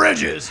 Todd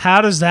Bridges.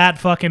 How does that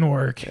fucking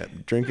work? Yeah,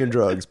 drinking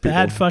drugs. People.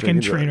 Bad fucking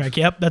train wreck.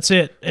 Yep, that's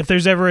it. If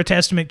there's ever a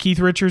testament, Keith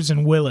Richards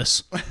and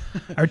Willis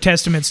are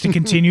testaments to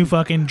continue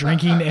fucking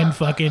drinking and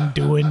fucking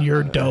doing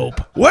your dope.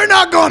 We're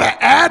not gonna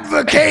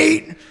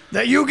advocate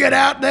that you get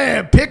out there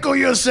and pickle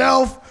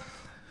yourself,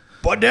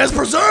 but there's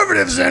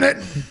preservatives in it.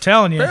 I'm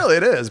telling you. Apparently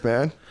it is,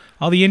 man.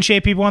 All the In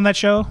Shape people on that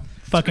show,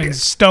 fucking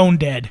stone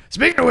dead.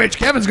 Speaking of which,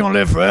 Kevin's gonna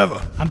live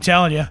forever. I'm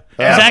telling you.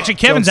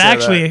 Kevin's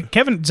actually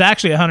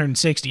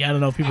 160. I don't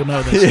know if people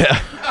know this. Yeah.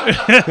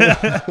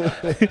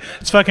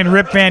 It's fucking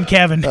Rip Van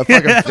Kevin. I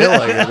fucking feel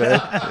like it, man.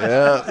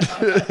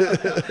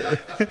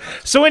 Yeah.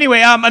 So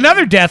anyway,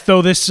 another death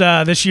though this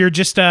year,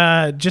 just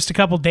a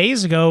couple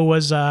days ago,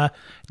 was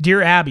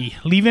Dear Abby,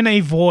 leaving a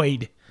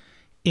void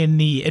in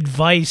the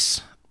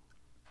advice,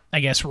 I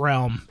guess,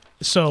 realm.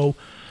 So,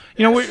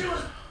 we're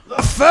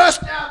the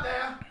first out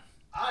there.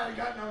 I ain't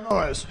got no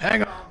noise.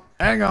 Hang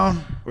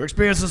on. We're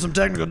experiencing some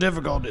technical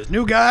difficulties.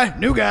 New guy.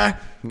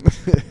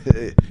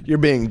 You're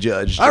being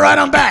judged. All right,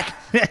 I'm back.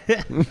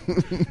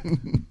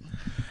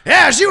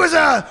 Yeah, she was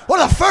one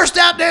of the first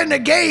out there in the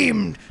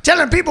game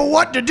telling people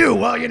what to do.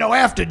 Well,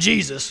 after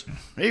Jesus.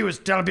 He was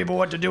telling people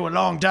what to do a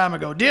long time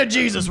ago. Dear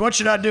Jesus, what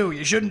should I do?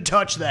 You shouldn't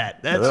touch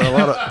that.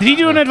 Did he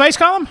do an advice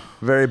column?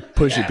 Very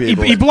pushy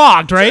people. He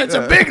blogged, right? It's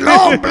a big,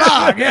 long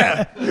blog,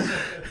 yeah.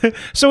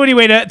 So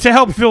anyway, to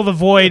help fill the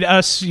void,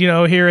 us,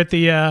 here at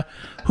the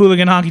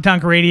Hooligan Honky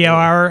Tonk Radio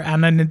Hour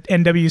on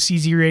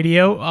NWCZ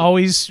Radio,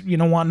 always,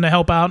 wanting to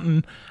help out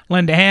and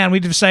lend a hand, we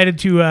decided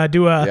to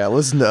do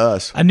listen to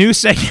us. A new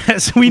segment.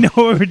 Yes, we know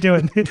what we're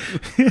doing.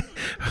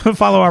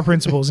 Follow our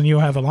principles, and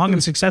you'll have a long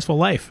and successful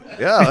life.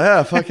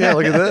 Yeah, fuck yeah,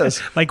 look at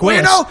this. Like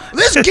well,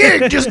 this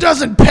gig just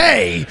doesn't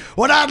pay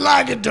what I'd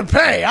like it to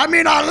pay. I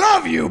mean, I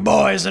love you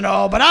boys and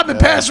all, but I've been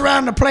passing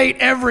around the plate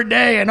every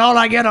day, and all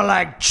I get are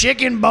like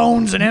chicken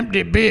bones and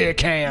empty beer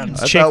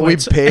cans. I thought we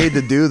paid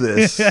to do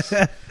this.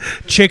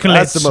 Chicklets.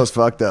 That's the most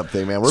fucked up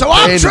thing, man. I'm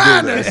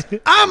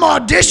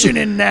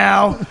auditioning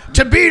now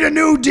to be the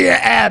new Dear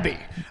Abby.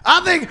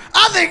 I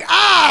think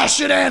I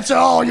should answer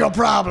all your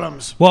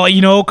problems. Well,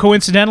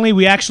 coincidentally,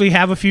 we actually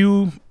have a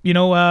few,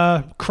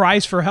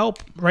 cries for help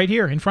right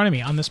here in front of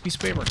me on this piece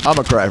of paper. I'm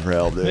a cry for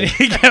help, dude.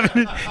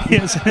 Kevin,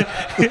 yes.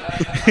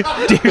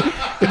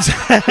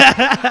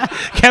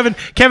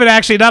 Kevin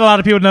actually, not a lot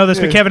of people know this,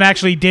 but Kevin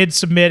actually did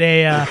submit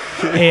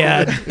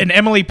an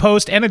Emily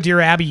Post and a Dear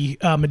Abby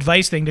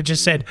advice thing that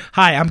just said,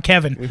 "Hi, I'm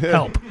Kevin.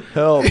 Help."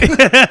 Help.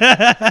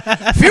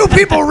 Few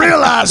people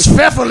realize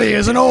Pfeffeli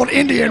is an old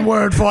Indian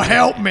word for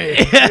help me.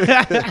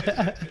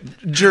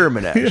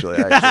 German, actually.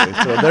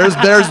 So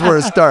there's where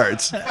it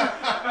starts.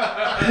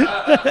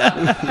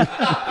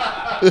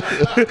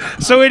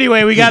 So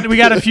anyway, we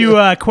got a few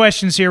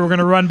questions here. We're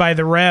gonna run by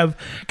the Rev,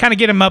 kind of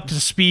get him up to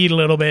speed a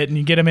little bit, and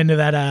you get him into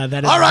that.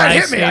 All right,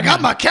 hit me. Statement. I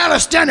got my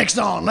calisthenics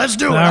on. Let's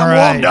do it. I'm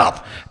warmed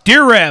up.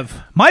 Dear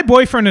Rev, my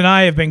boyfriend and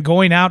I have been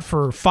going out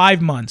for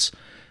 5 months.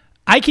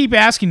 I keep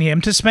asking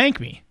him to spank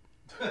me.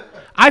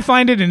 I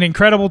find it an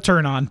incredible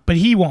turn on, but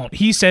he won't.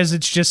 He says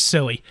it's just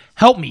silly.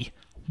 Help me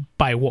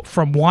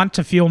from want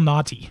to feel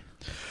naughty.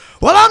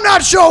 Well, I'm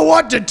not sure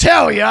what to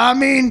tell you. I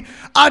mean,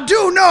 I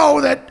do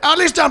know that, at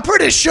least I'm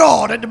pretty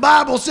sure that the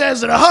Bible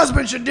says that a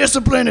husband should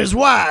discipline his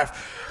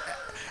wife.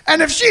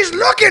 And if she's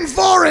looking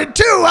for it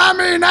too, I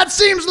mean, that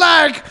seems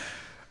like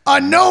a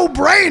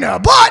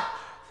no-brainer, but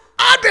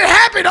I'd be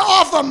happy to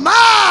offer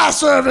my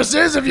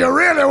services if you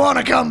really want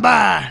to come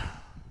by.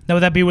 Now,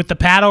 would that be with the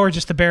paddle or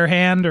just the bare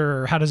hand,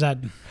 or how does that?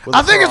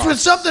 I think it's with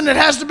something that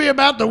has to be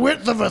about the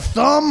width of a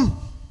thumb.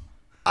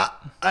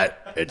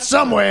 It's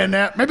somewhere in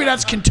there. Maybe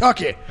that's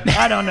Kentucky.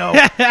 I don't know.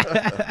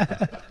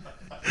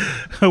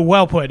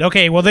 Well put.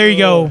 Okay, well, there you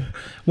go.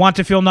 Want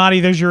to feel naughty?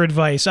 There's your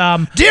advice.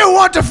 Dear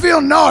want to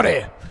feel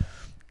naughty,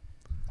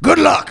 good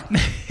luck. All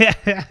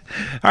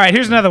right,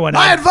 here's another one.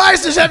 My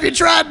advice is, have you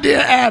tried Dear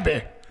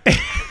Abby?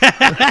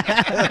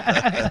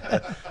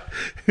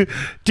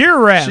 Dear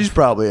Rev. She's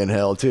probably in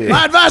hell, too.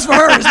 My advice for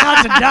her is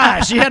not to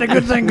die. She had a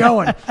good thing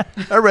going.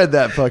 I read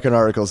that fucking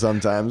article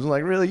sometimes. I'm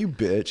like, really, you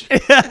bitch?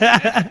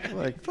 I'm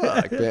like,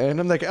 fuck, man.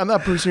 I'm like, I'm not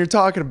the person you're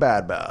talking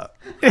bad about.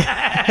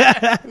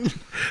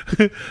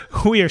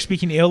 We are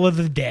speaking ill of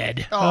the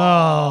dead.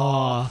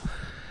 Oh.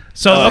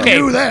 So, okay.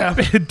 You there.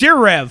 Dear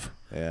Rev.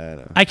 Yeah, I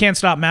know. I can't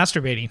stop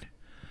masturbating.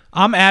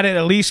 I'm at it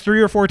at least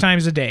 3 or 4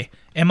 times a day.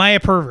 Am I a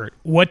pervert?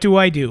 What do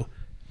I do?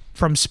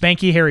 From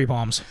Spanky Hairy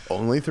Palms.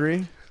 Only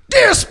 3?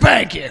 Dear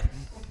Spanky,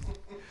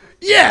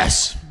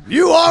 yes,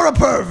 you are a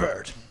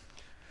pervert.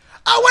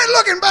 I went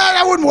looking back.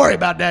 I wouldn't worry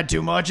about that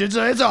too much. It's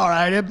all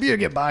right. You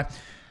get by.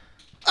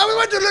 I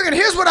went to looking.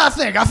 Here's what I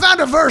think. I found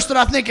a verse that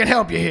I think can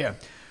help you here.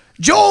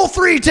 Joel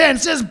 3:10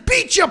 says,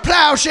 beat your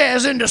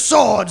plowshares into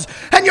swords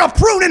and your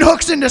pruning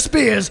hooks into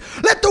spears.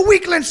 Let the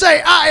weakling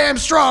say, I am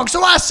strong.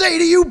 So I say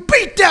to you,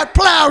 beat that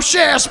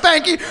plowshare,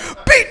 Spanky.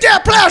 Beat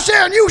that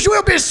plowshare and you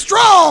will be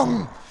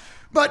strong.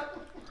 But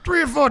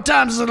 3 or 4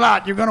 times is a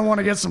lot. You're going to want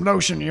to get some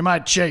lotion. You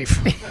might chafe.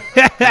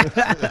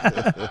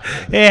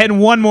 And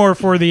one more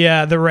for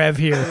the Rev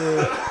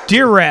here.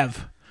 Dear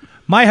Rev,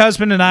 my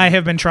husband and I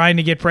have been trying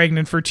to get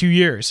pregnant for 2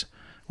 years.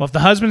 Well, if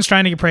the husband's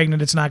trying to get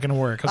pregnant, it's not going to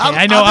work. Okay,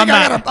 I know I'm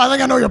not. I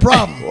think I know your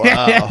problem. Wow.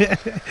 I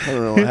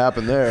don't know what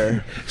happened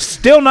there.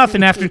 Still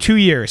nothing after 2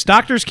 years.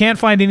 Doctors can't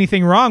find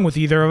anything wrong with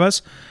either of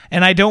us,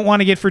 and I don't want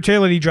to get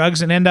fertility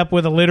drugs and end up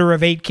with a litter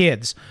of 8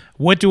 kids.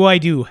 What do I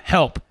do?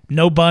 Help.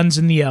 No buns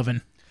in the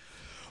oven.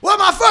 Well,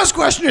 my first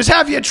question is,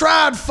 have you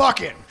tried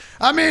fucking?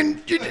 I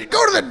mean, you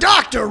go to the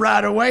doctor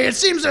right away. It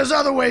seems there's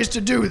other ways to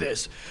do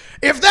this.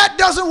 If that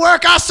doesn't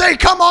work, I say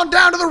come on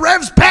down to the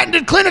Rev's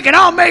Patented Clinic and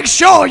I'll make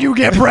sure you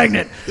get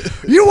pregnant.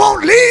 You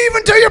won't leave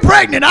until you're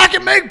pregnant. I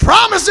can make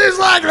promises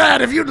like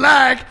that if you'd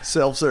like.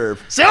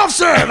 Self-serve.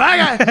 Self-serve.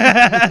 I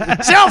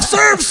got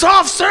self-serve,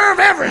 soft-serve,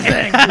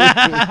 everything.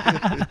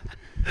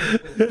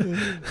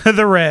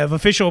 The Rev,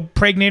 official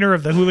pregnator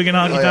of the Hooligan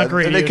Honky Tonk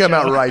Radio And they come Show.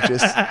 out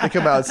righteous. They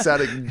come out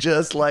sounding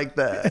just like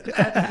that.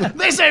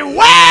 They say,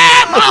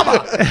 wah,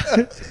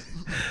 mama.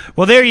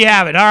 Well, there you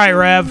have it. All right,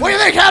 Rev. What do you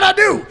think? How'd I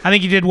do? I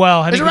think you did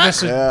well. I think right?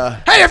 this is,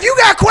 Hey, if you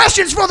got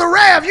questions for the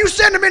Rev, you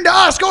send them into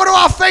us. Go to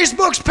our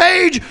Facebook's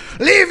page.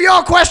 Leave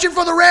your question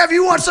for the Rev.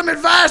 You want some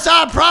advice?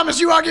 I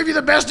promise you I'll give you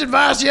the best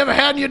advice you ever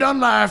had in your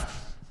done life.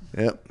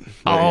 Yep.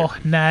 all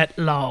night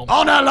long.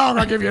 All night long,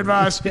 I'll give you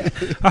advice.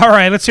 All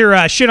right, let's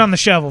hear Shit on the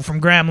Shovel from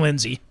Graham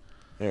Lindsay.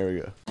 There we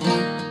go.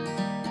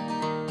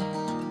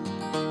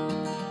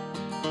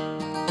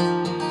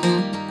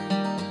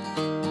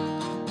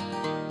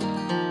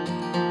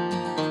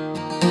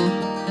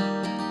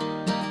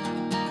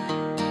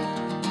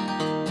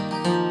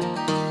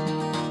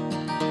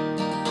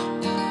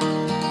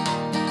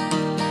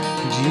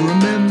 Do you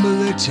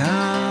remember the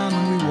time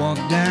when we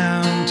walked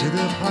down to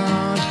the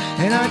pond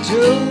and I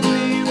told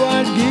you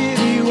I'd give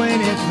you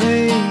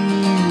anything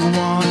you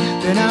want?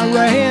 Then I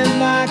ran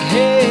like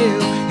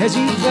hell as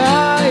you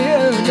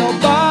fired your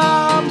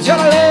bombs.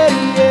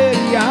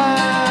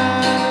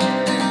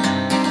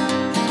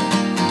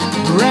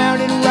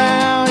 Round and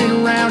round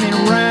and round and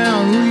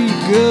round we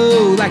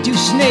go, like two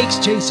snakes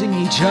chasing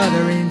each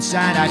other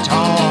inside a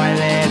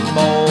toilet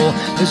bowl.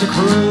 There's a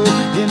crow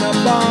in the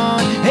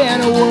barn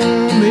and a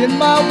worm in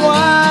my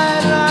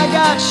wine. I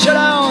got shut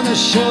on the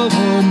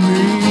shovel,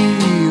 me,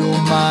 oh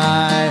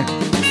my.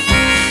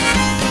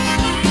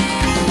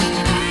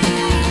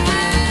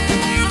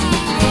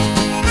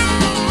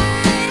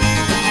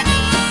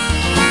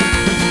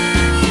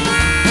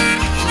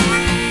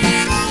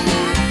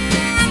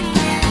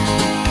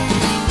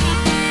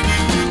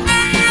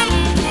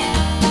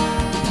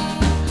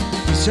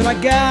 Said I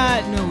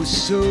got no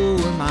soul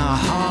and my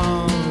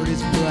heart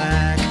is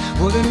black.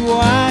 Well then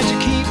why'd you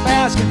keep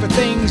asking for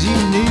things you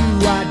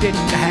knew I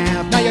didn't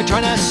have? Now you're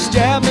trying to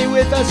stab me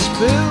with a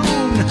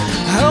spoon,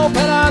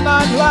 hoping I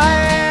might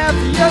laugh.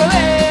 You're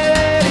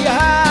lady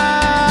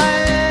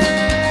high.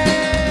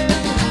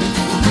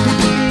 We'll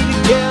be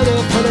together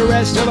for the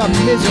rest of our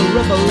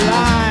miserable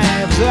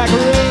lives, like a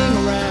ring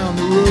around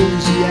the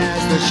rosy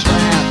as the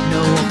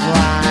shrapnel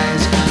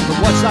flies.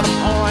 But what's the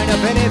point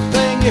of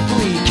anything if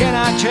we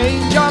cannot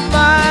change our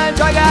minds?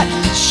 I got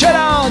shit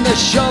on the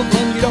shovel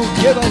and you don't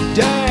give a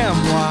damn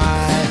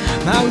why.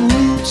 My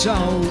roots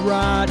all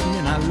rotten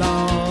and I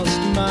lost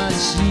my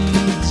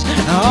seeds.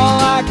 All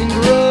I can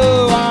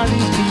grow are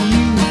these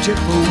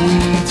beautiful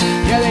weeds.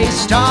 Yeah, they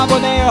starve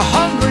when they're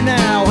hungry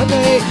now, and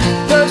they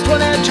thirst when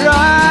they're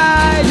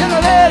dry. You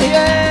know,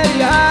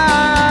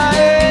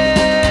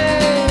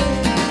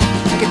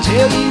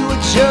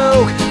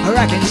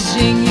 I can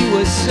sing you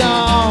a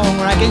song,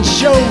 or I can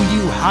show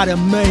you how to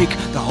make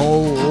the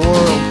whole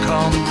world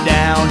come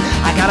down.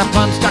 I got a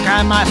plum stuck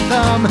on my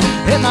thumb,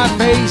 hit my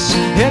face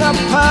in a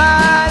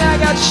pine. I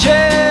got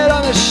shit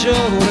on the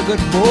shovel, what a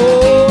good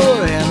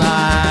boy am I.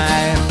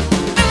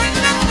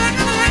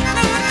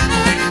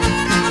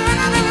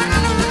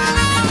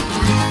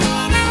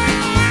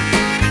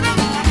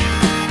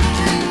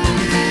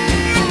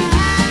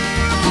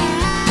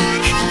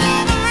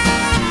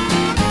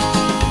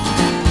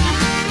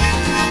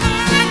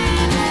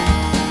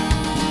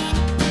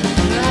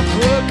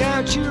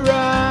 Your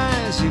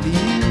eyes, if you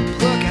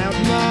pluck out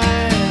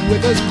mine,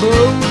 with us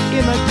both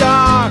in the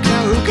dark,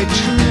 now who could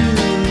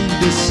truly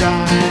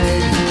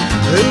decide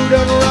who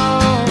done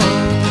wrong,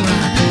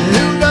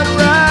 who done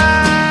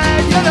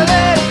right? You're the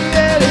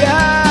lady,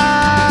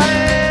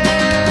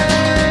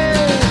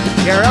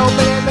 you're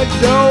opening the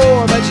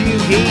door, but you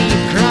keep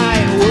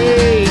crying,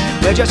 wait.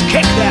 Well, just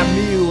kick that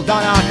mule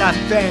down off the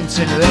fence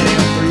and let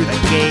him through the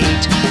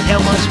gate.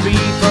 Hell must be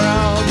for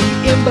all the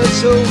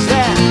imbeciles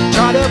that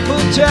try to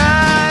put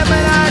time.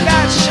 And I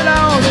got shit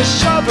on the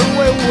shovel,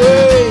 we're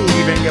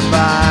waving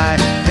goodbye.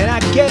 And I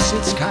guess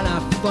it's kind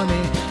of funny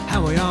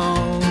how we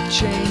all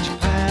change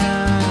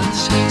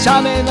paths.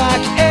 Sounding like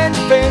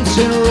infants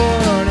and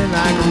running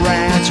like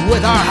rats,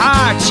 with our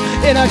hearts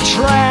in a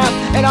trap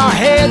and our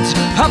heads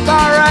up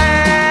our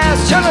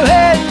ass. Tell them,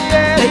 hey,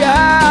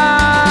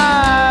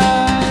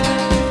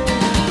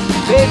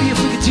 baby, if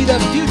we could see the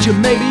future,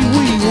 maybe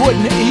we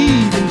wouldn't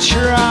even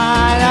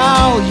try. And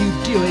all you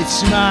do is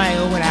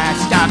smile when I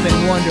stop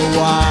and wonder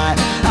why.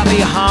 I'll be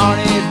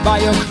haunted by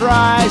your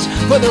cries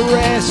for the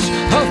rest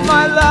of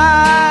my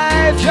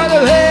life. You're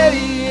the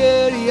lady.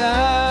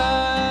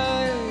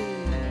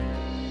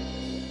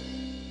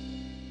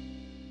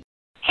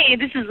 Hey,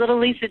 this is Little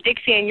Lisa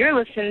Dixie, and you're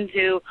listening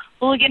to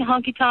Hooligan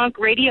Honky Tonk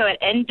Radio at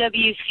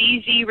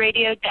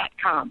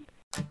nwczradio.com.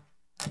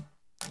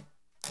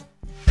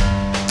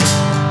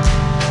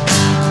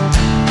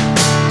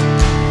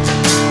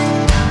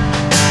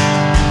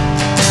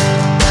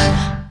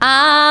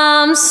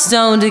 I'm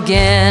stoned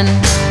again,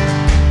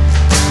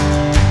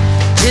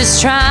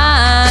 just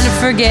trying to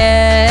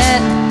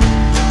forget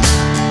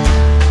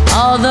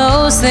all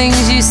those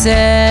things you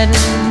said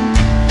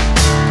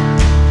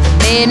that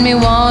made me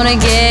want to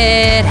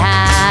get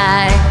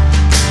high.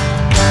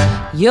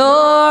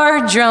 You're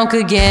drunk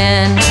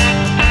again,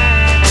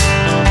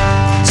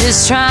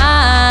 just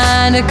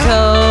trying to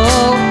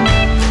cope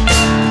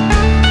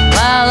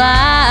while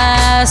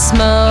I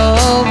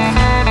smoke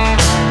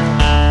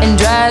and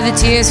dry the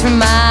tears from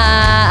my eyes.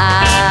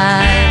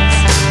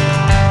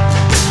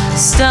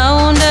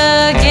 Stoned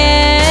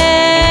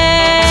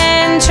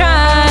again,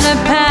 trying to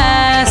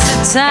pass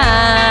the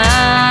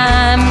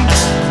time.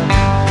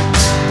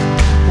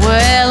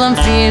 Well, I'm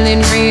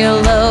feeling real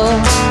low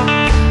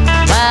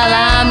while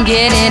I'm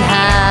getting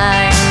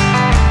high.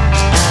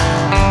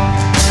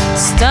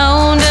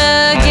 Stoned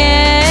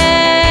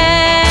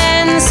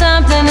again,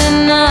 something to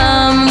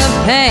numb the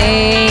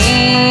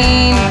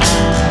pain.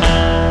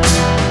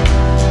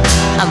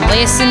 I'm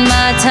wasting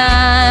my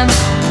time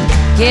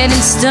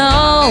getting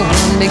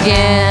stoned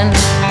again.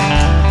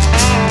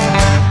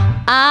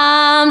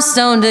 I'm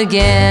stoned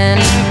again,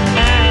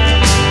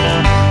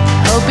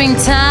 hoping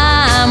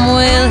time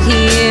will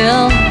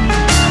heal.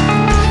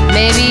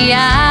 Maybe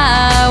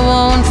I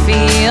won't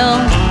feel,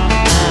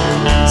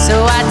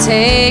 so I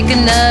take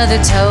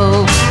another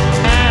toke.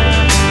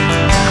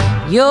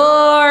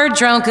 You're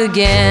drunk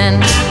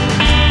again,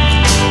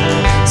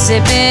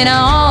 sipping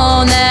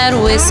on that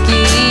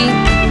whiskey,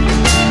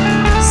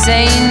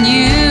 saying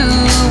you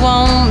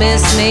won't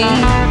miss me.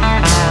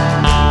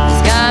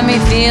 It's got me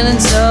feeling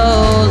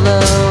so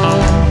low.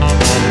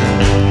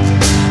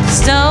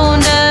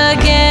 Stoned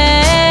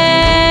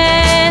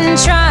again,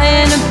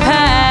 trying to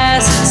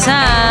pass the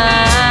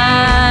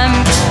time.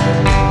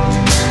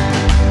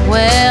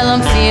 Well,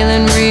 I'm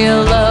feeling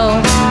real low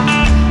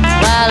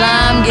while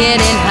I'm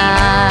getting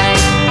high.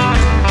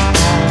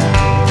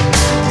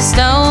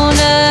 Stoned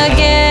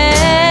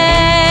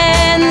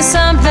again,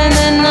 something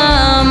to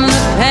numb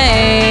the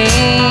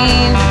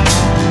pain.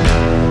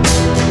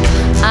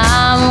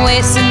 I'm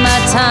wasting my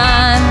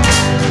time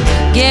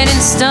getting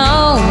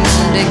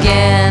stoned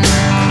again.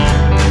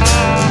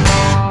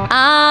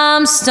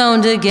 I'm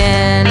stoned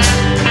again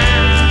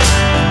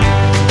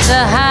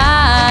to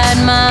hide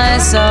my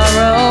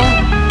sorrow.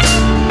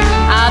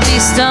 I'll be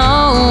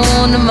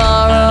stoned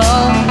tomorrow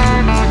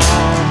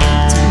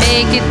to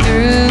make it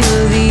through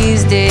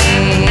these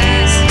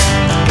days.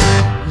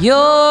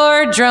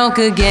 You're drunk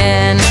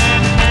again,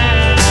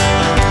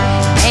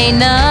 ain't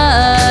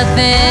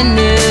nothing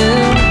new.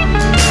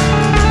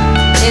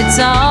 It's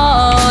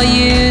all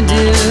you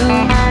do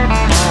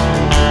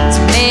to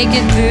make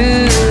it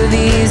through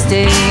these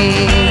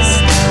days.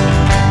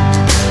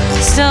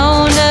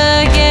 Stoned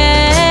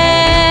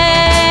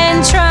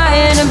again,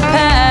 trying to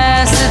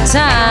pass the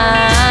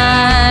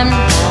time.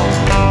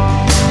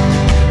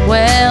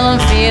 Well, I'm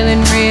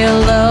feeling real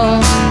low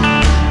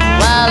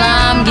while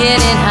I'm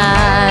getting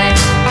high.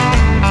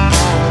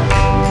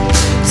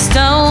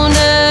 Stoned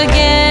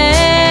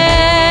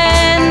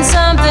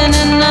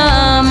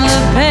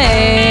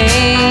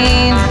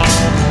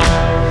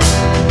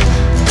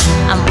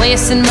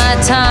wasting my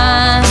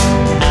time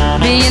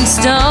being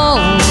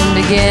stoned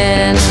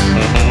again.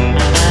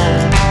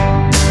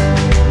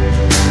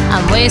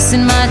 I'm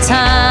wasting my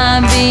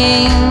time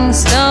being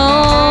stoned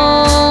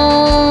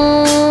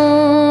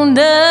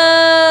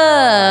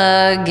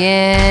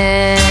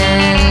again.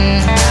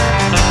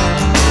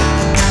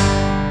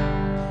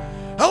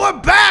 And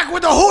we're back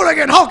with the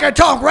Hooligan Honky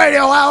Tonk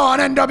Radio Hour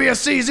on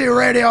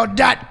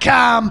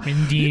NWCZRadio.com.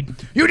 Indeed.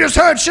 You just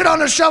heard Shit on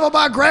the Shovel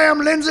by Graham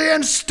Lindsay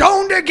and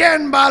Stoned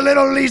Again by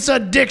Little Lisa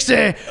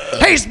Dixie.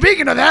 Hey,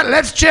 speaking of that,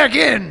 let's check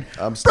in.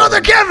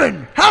 Brother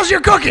Kevin, how's your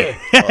cookie?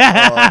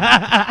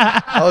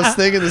 I was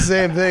thinking the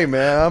same thing,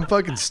 man. I'm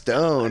fucking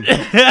stoned.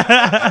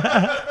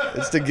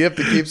 It's the gift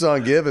that keeps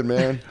on giving,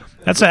 man.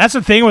 That's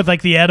the thing with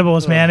like the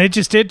edibles, man. It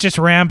just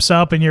ramps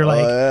up, and you're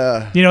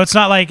like, you know, it's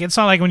not like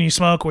when you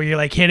smoke where you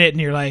like hit it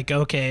and you're like,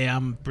 okay,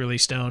 I'm really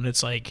stoned.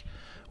 It's like,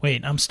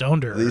 wait, I'm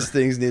stoneder. These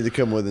things need to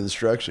come with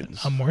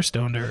instructions. I'm more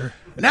stoneder.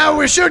 Now,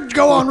 we should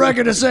go on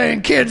record as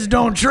saying kids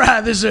don't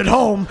try this at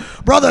home.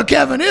 Brother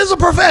Kevin is a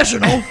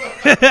professional.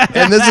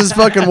 And this is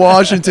fucking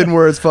Washington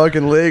where it's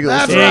fucking legal.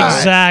 That's so right.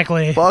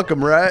 Exactly. Fuck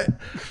them, right?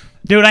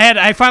 Dude,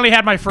 I finally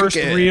had my first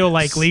real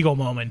like legal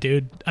moment,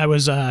 dude. I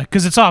was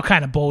because it's all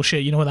kind of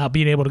bullshit, you know, without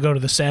being able to go to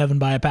the 7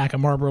 buy a pack of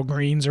Marlboro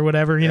Greens or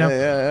whatever, you know.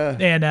 Yeah.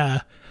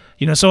 And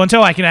you know, so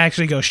until I can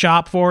actually go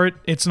shop for it,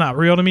 it's not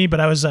real to me. But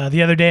I was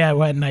the other day I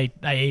went and I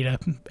ate a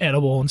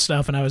edible and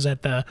stuff, and I was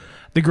at the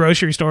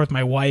grocery store with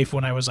my wife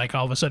when I was like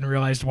all of a sudden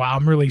realized, wow,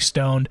 I'm really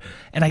stoned,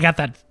 and I got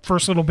that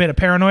first little bit of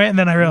paranoia, and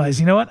then I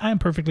realized, you know what, I'm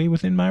perfectly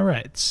within my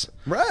rights.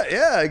 Right,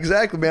 yeah,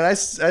 exactly, man. I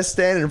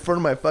stand in front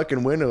of my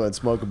fucking window and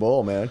smoke a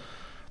bowl, man.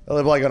 I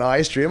live like on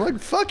I Street. I'm like,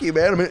 fuck you,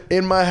 man. I'm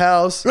in my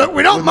house. Look,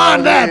 we don't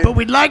mind that, but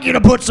we'd like you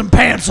to put some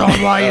pants on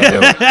while you do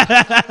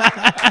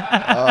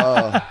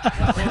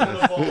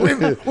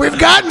it. We've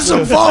gotten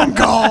some phone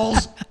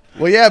calls.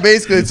 Well, yeah,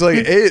 basically it's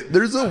like, hey,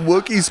 there's a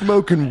Wookiee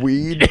smoking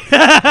weed.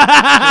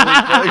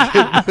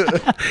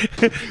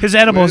 His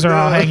edibles are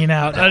all hanging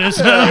out. I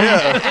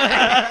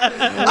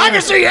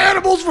can see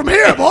animals from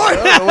here, boy. I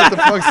don't know what the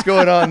fuck's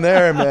going on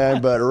there,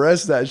 man, but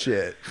arrest that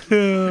shit.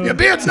 Your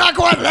beard's not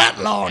quite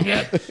that long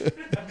yet.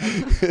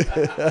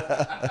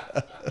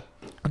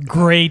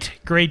 Great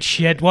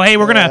shit. Well, hey,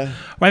 I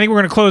think we're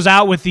gonna close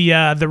out with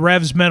the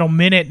Revs Metal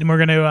Minute, and we're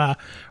gonna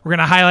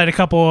highlight a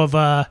couple of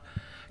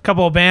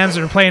bands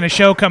that are playing a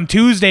show come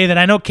Tuesday that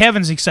I know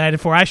Kevin's excited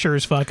for. I sure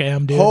as fuck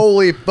am, dude.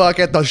 Holy fuck,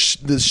 at the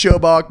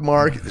Showbox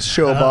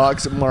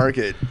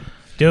Market.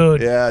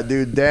 Dude. Yeah,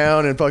 dude,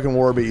 down in fucking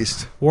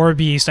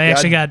Warbeast. I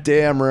actually got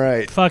damn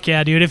right. Fuck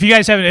yeah, dude. If you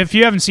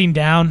haven't seen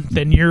Down,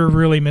 then you're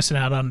really missing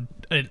out on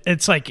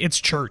it's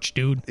church,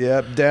 dude.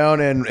 Yep,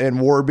 Down and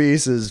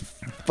Warbeast is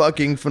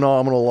fucking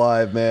phenomenal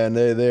live, man.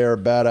 They are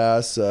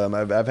badass.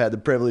 I've had the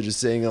privilege of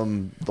seeing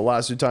them the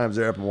last 2 times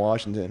they're up in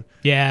Washington.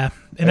 Yeah,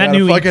 and that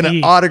new fucking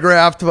EP.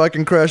 Autographed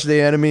fucking Crush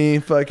the Enemy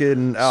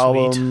fucking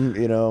album.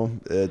 Sweet. You know,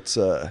 it's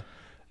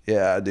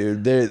yeah,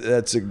 dude.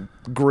 That's a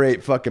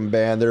great fucking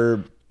band.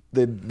 They're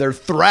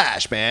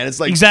thrash, man. It's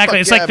like exactly.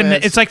 It's like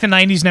the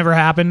 90s never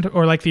happened,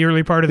 or like the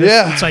early part of this.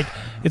 Yeah.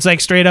 It's like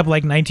straight up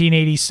like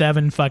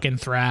 1987 fucking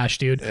thrash,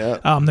 dude.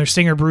 Yeah. Their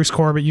singer Bruce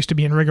Corbett used to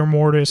be in Rigor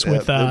Mortis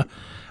with the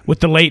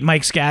late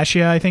Mike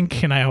Scatia, I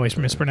think, and I always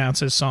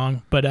mispronounce his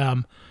song, but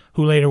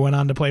who later went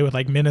on to play with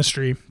like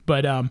Ministry.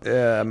 But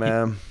yeah,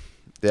 man.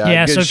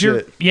 Yeah, so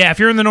if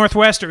you're in the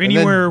Northwest or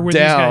anywhere where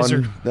Down, these guys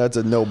are, that's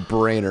a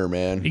no-brainer,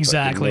 man.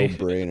 Exactly.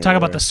 No-brainer. Talk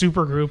about the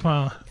super group,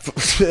 huh?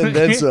 And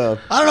then some.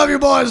 I don't know if you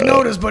boys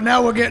noticed, but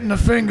now we're getting the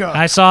finger.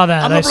 I saw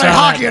that. I'm gonna play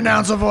hockey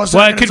announcer for a second.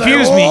 Well, it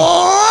confused me.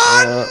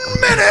 1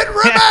 minute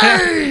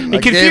remains.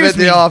 It confused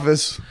me. The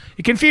Office.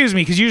 It confused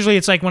me because usually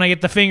it's like when I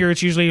get the finger,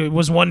 it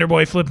was Wonder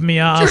Boy flipping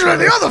me off. Usually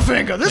the other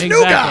finger. This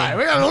new guy.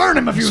 We gotta learn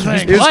him a few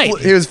things.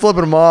 He was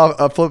flipping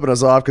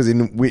us off because he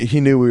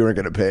knew we weren't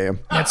gonna pay him.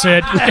 That's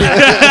it.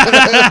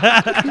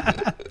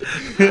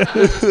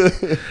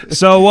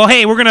 So, well,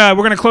 hey, we're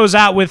gonna close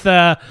out with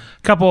a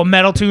couple of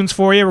metal tunes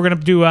for you. We're gonna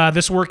do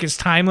 "This Work Is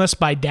Timeless"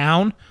 by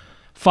Down,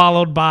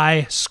 followed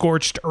by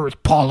 "Scorched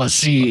Earth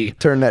Policy."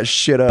 Turn that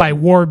shit up by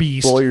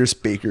Warbeast. Blow your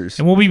speakers.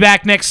 And we'll be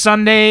back next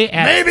Sunday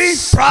at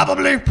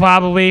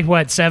probably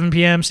what 7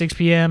 p.m., 6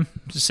 p.m.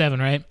 7,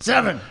 right?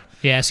 7.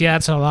 Yes, yeah,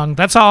 that's how long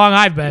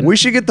I've been. We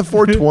should get the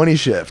 420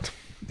 shift.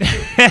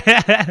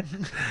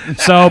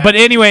 So, but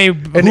anyway,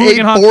 and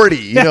 840,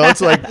 you know,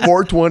 it's like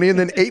 420 and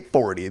then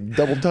 840,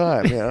 double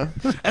time, you know.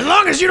 As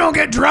long as you don't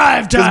get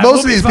drive time. Because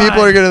most of these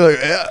people are gonna like,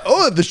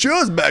 oh, the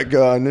show's back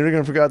on. They're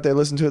gonna forget they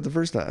listened to it the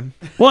first time.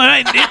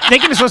 Well, they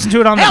can just listen to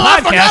it on the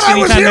podcast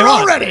anytime they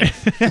want.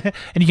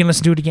 And you can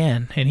listen to it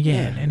again and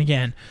again and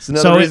again. It's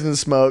another reason to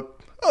smoke.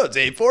 Oh, it's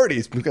 840.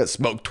 We've got to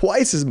smoke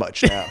twice as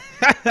much now.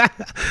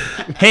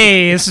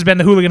 Hey, this has been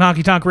the Hooligan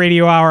Honky Tonk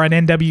Radio Hour on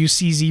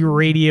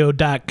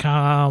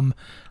NWCZRadio.com.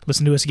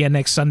 Listen to us again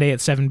next Sunday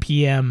at 7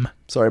 p.m.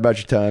 Sorry about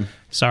your time.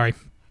 Sorry.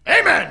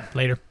 Amen.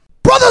 Later.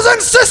 Brothers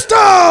and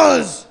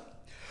sisters,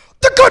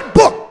 the good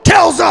book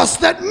tells us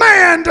that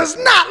man does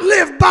not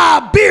live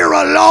by beer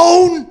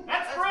alone.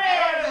 That's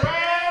right,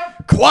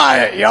 Rev.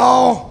 Quiet,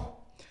 y'all.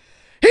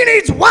 He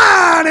needs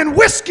wine and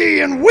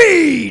whiskey and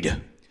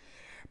weed.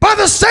 By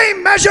the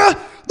same measure,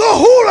 the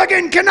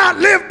hooligan cannot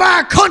live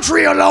by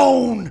country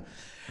alone.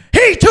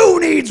 He too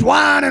needs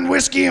wine and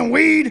whiskey and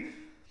weed.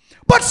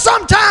 But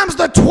sometimes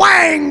the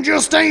twang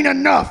just ain't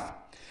enough.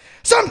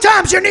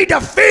 Sometimes you need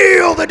to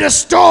feel the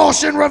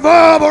distortion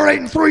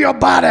reverberating through your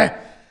body.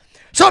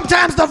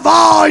 Sometimes the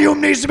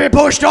volume needs to be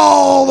pushed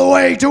all the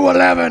way to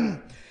 11.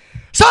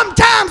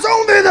 Sometimes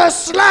only the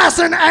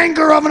slicing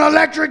anger of an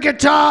electric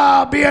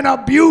guitar being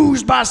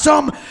abused by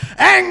some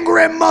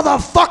angry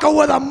motherfucker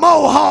with a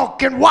mohawk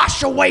can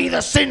wash away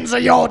the sins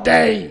of your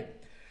day.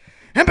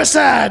 And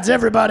besides,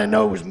 everybody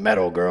knows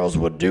metal girls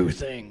would do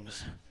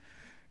things.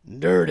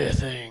 Dirty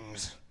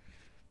things.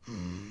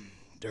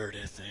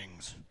 Dirty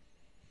things.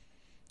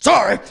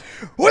 Sorry.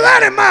 With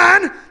that in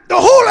mind, the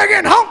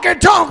Hooligan Honky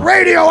Tonk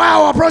Radio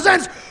Hour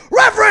presents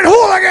Reverend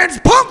Hooligan's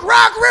Punk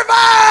Rock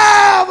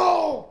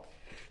Revival!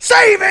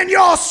 Saving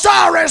your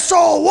sorry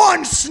soul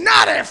one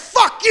snotty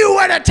fuck you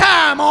at a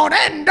time on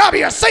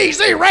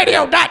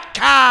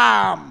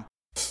NWCZRadio.com.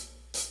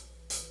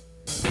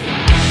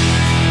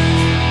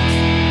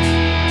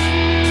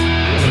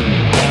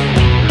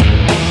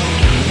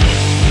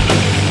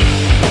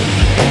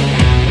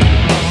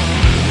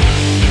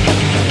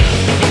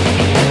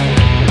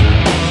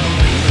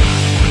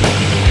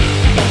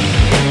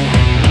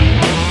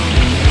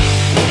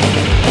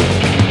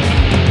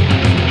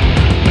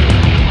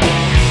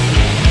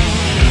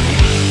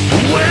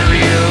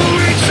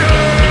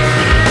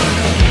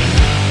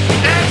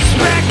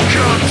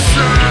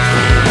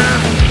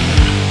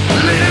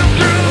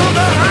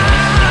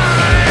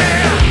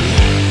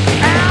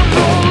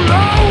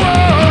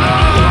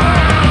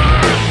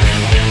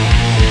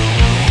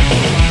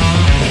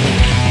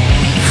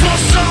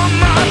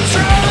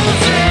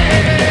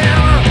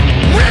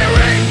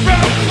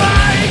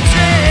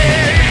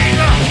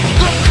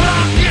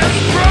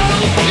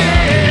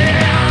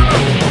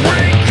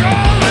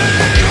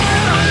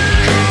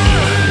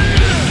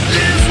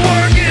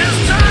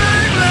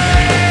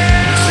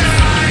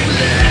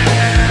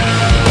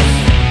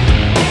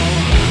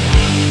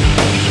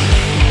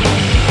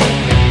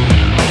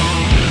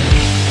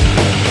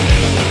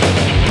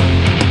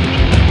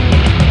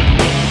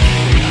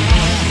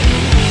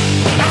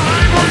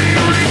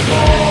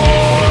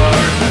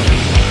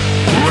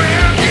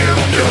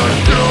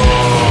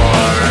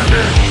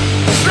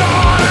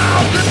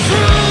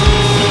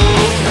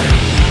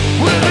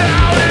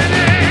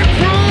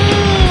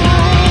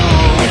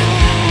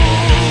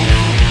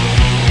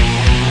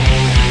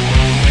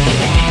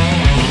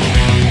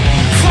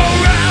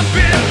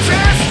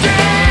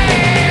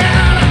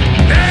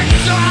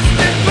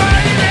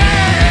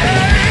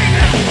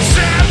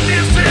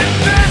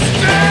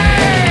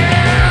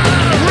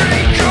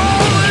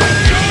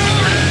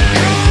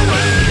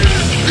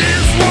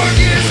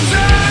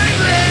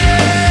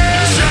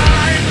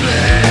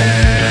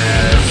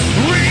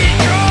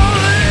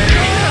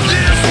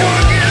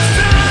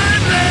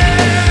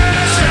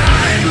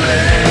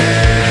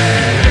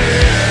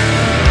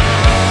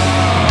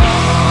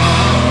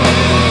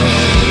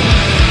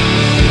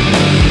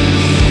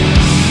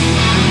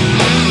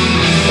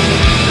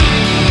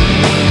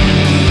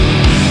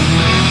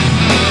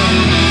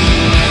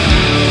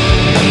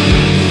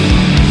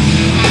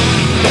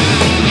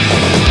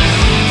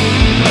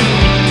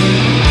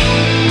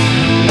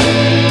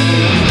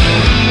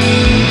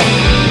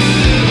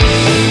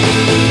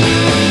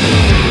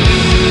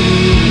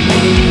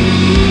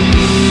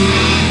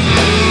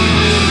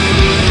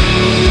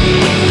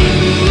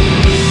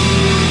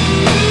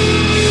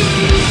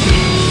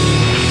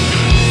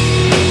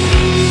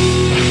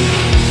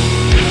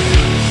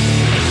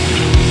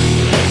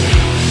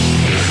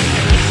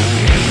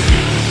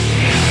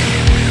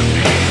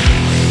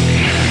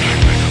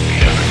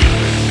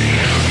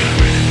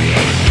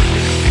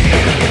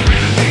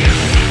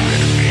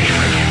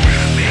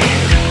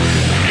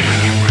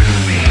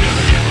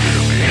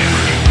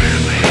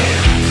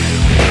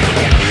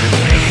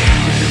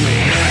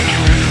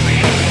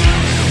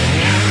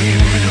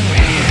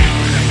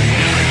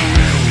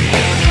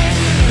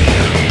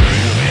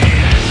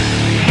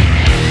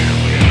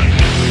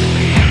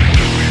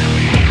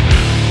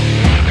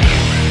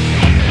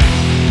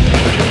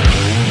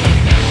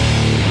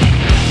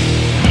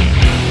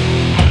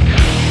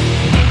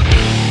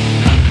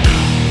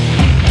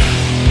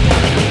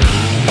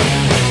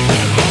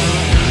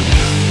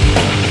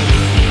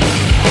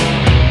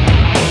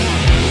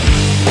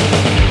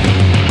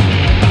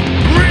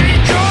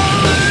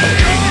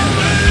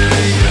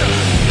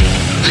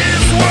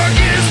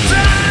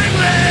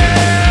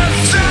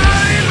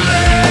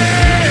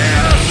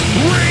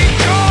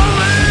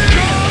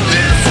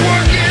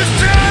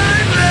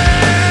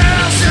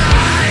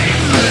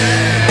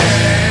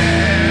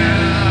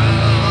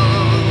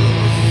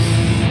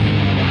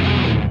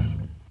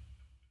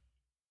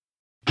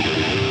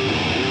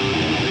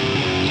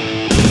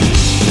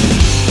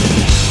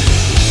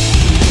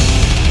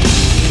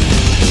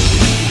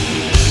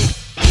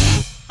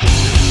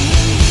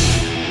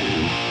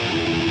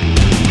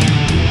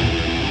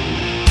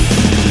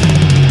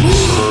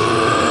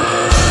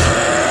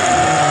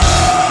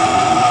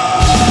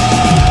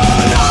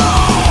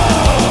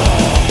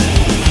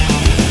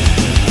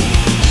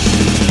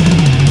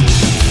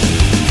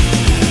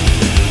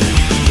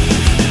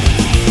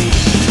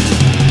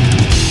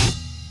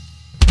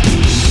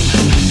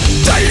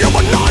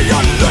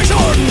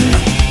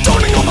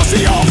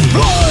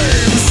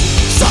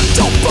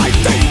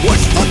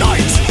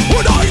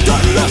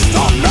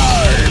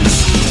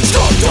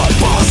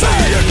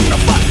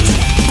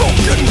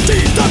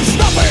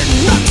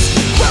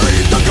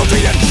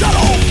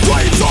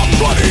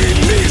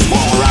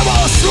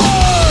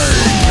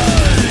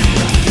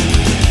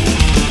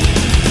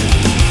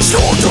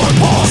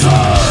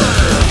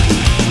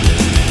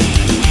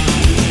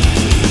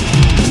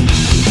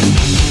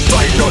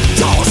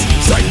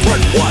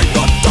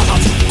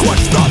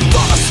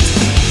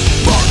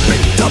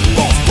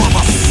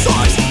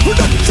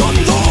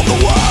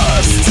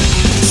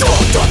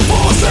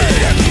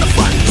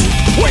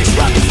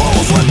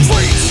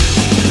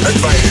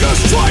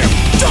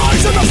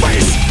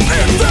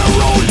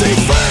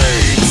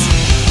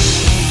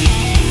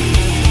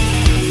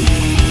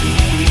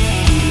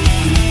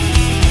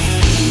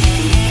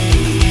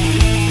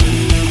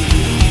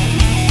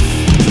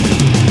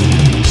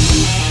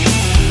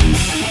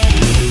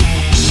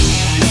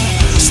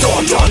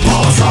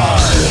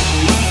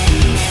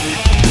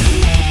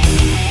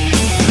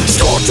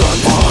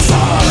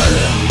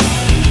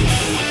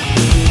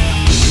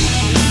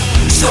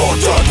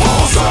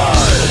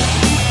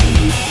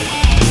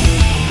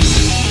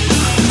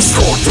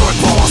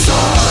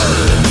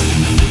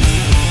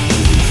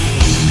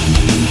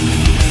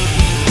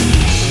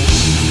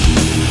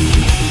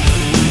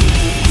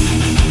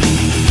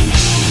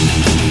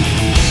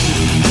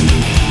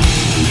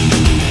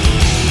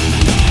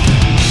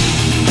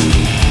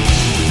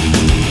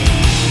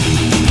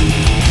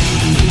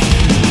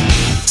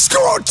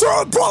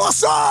 True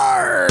policy!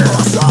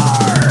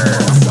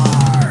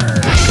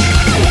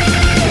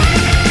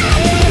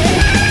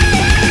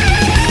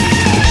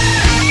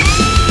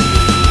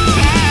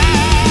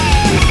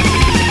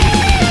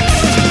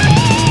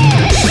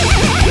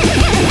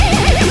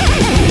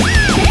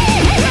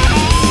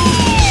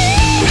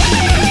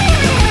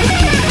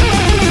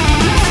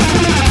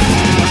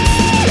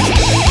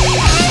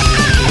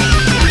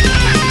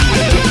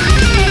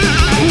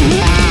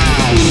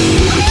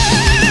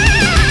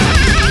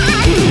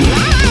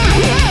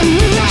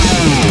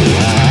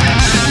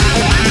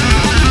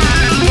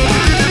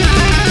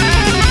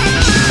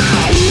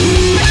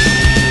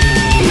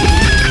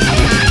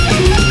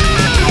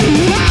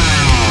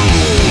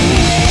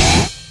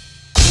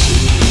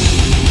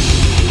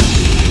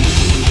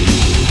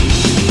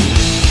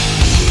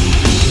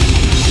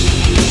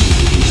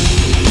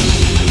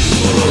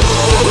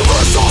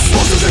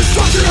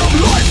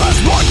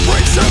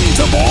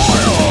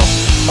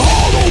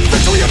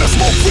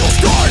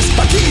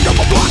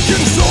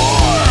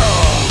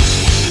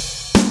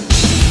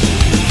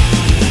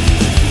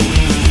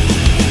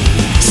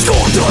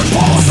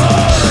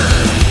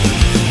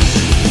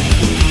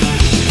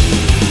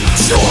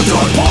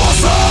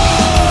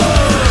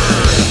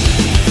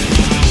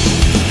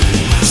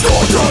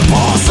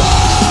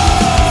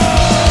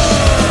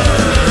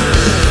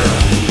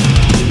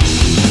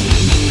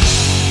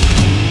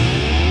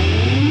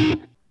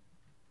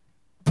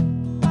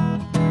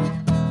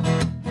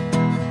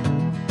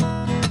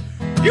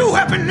 You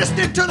have been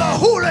listening to the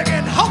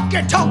Hooligan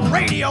Honky Tonk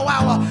Radio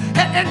Hour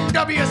at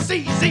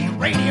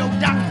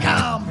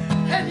NWCZRadio.com,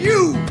 and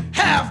you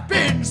have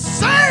been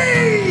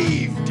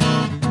saved!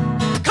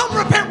 Come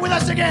repent with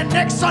us again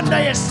next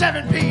Sunday at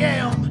 7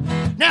 p.m.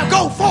 Now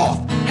go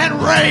forth and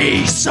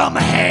raise some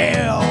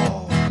hell!